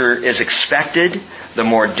master is expected, the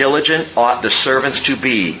more diligent ought the servants to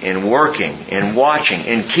be in working, in watching,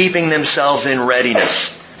 in keeping themselves in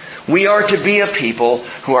readiness. We are to be a people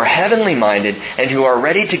who are heavenly minded and who are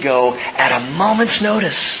ready to go at a moment's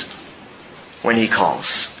notice when he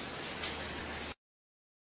calls.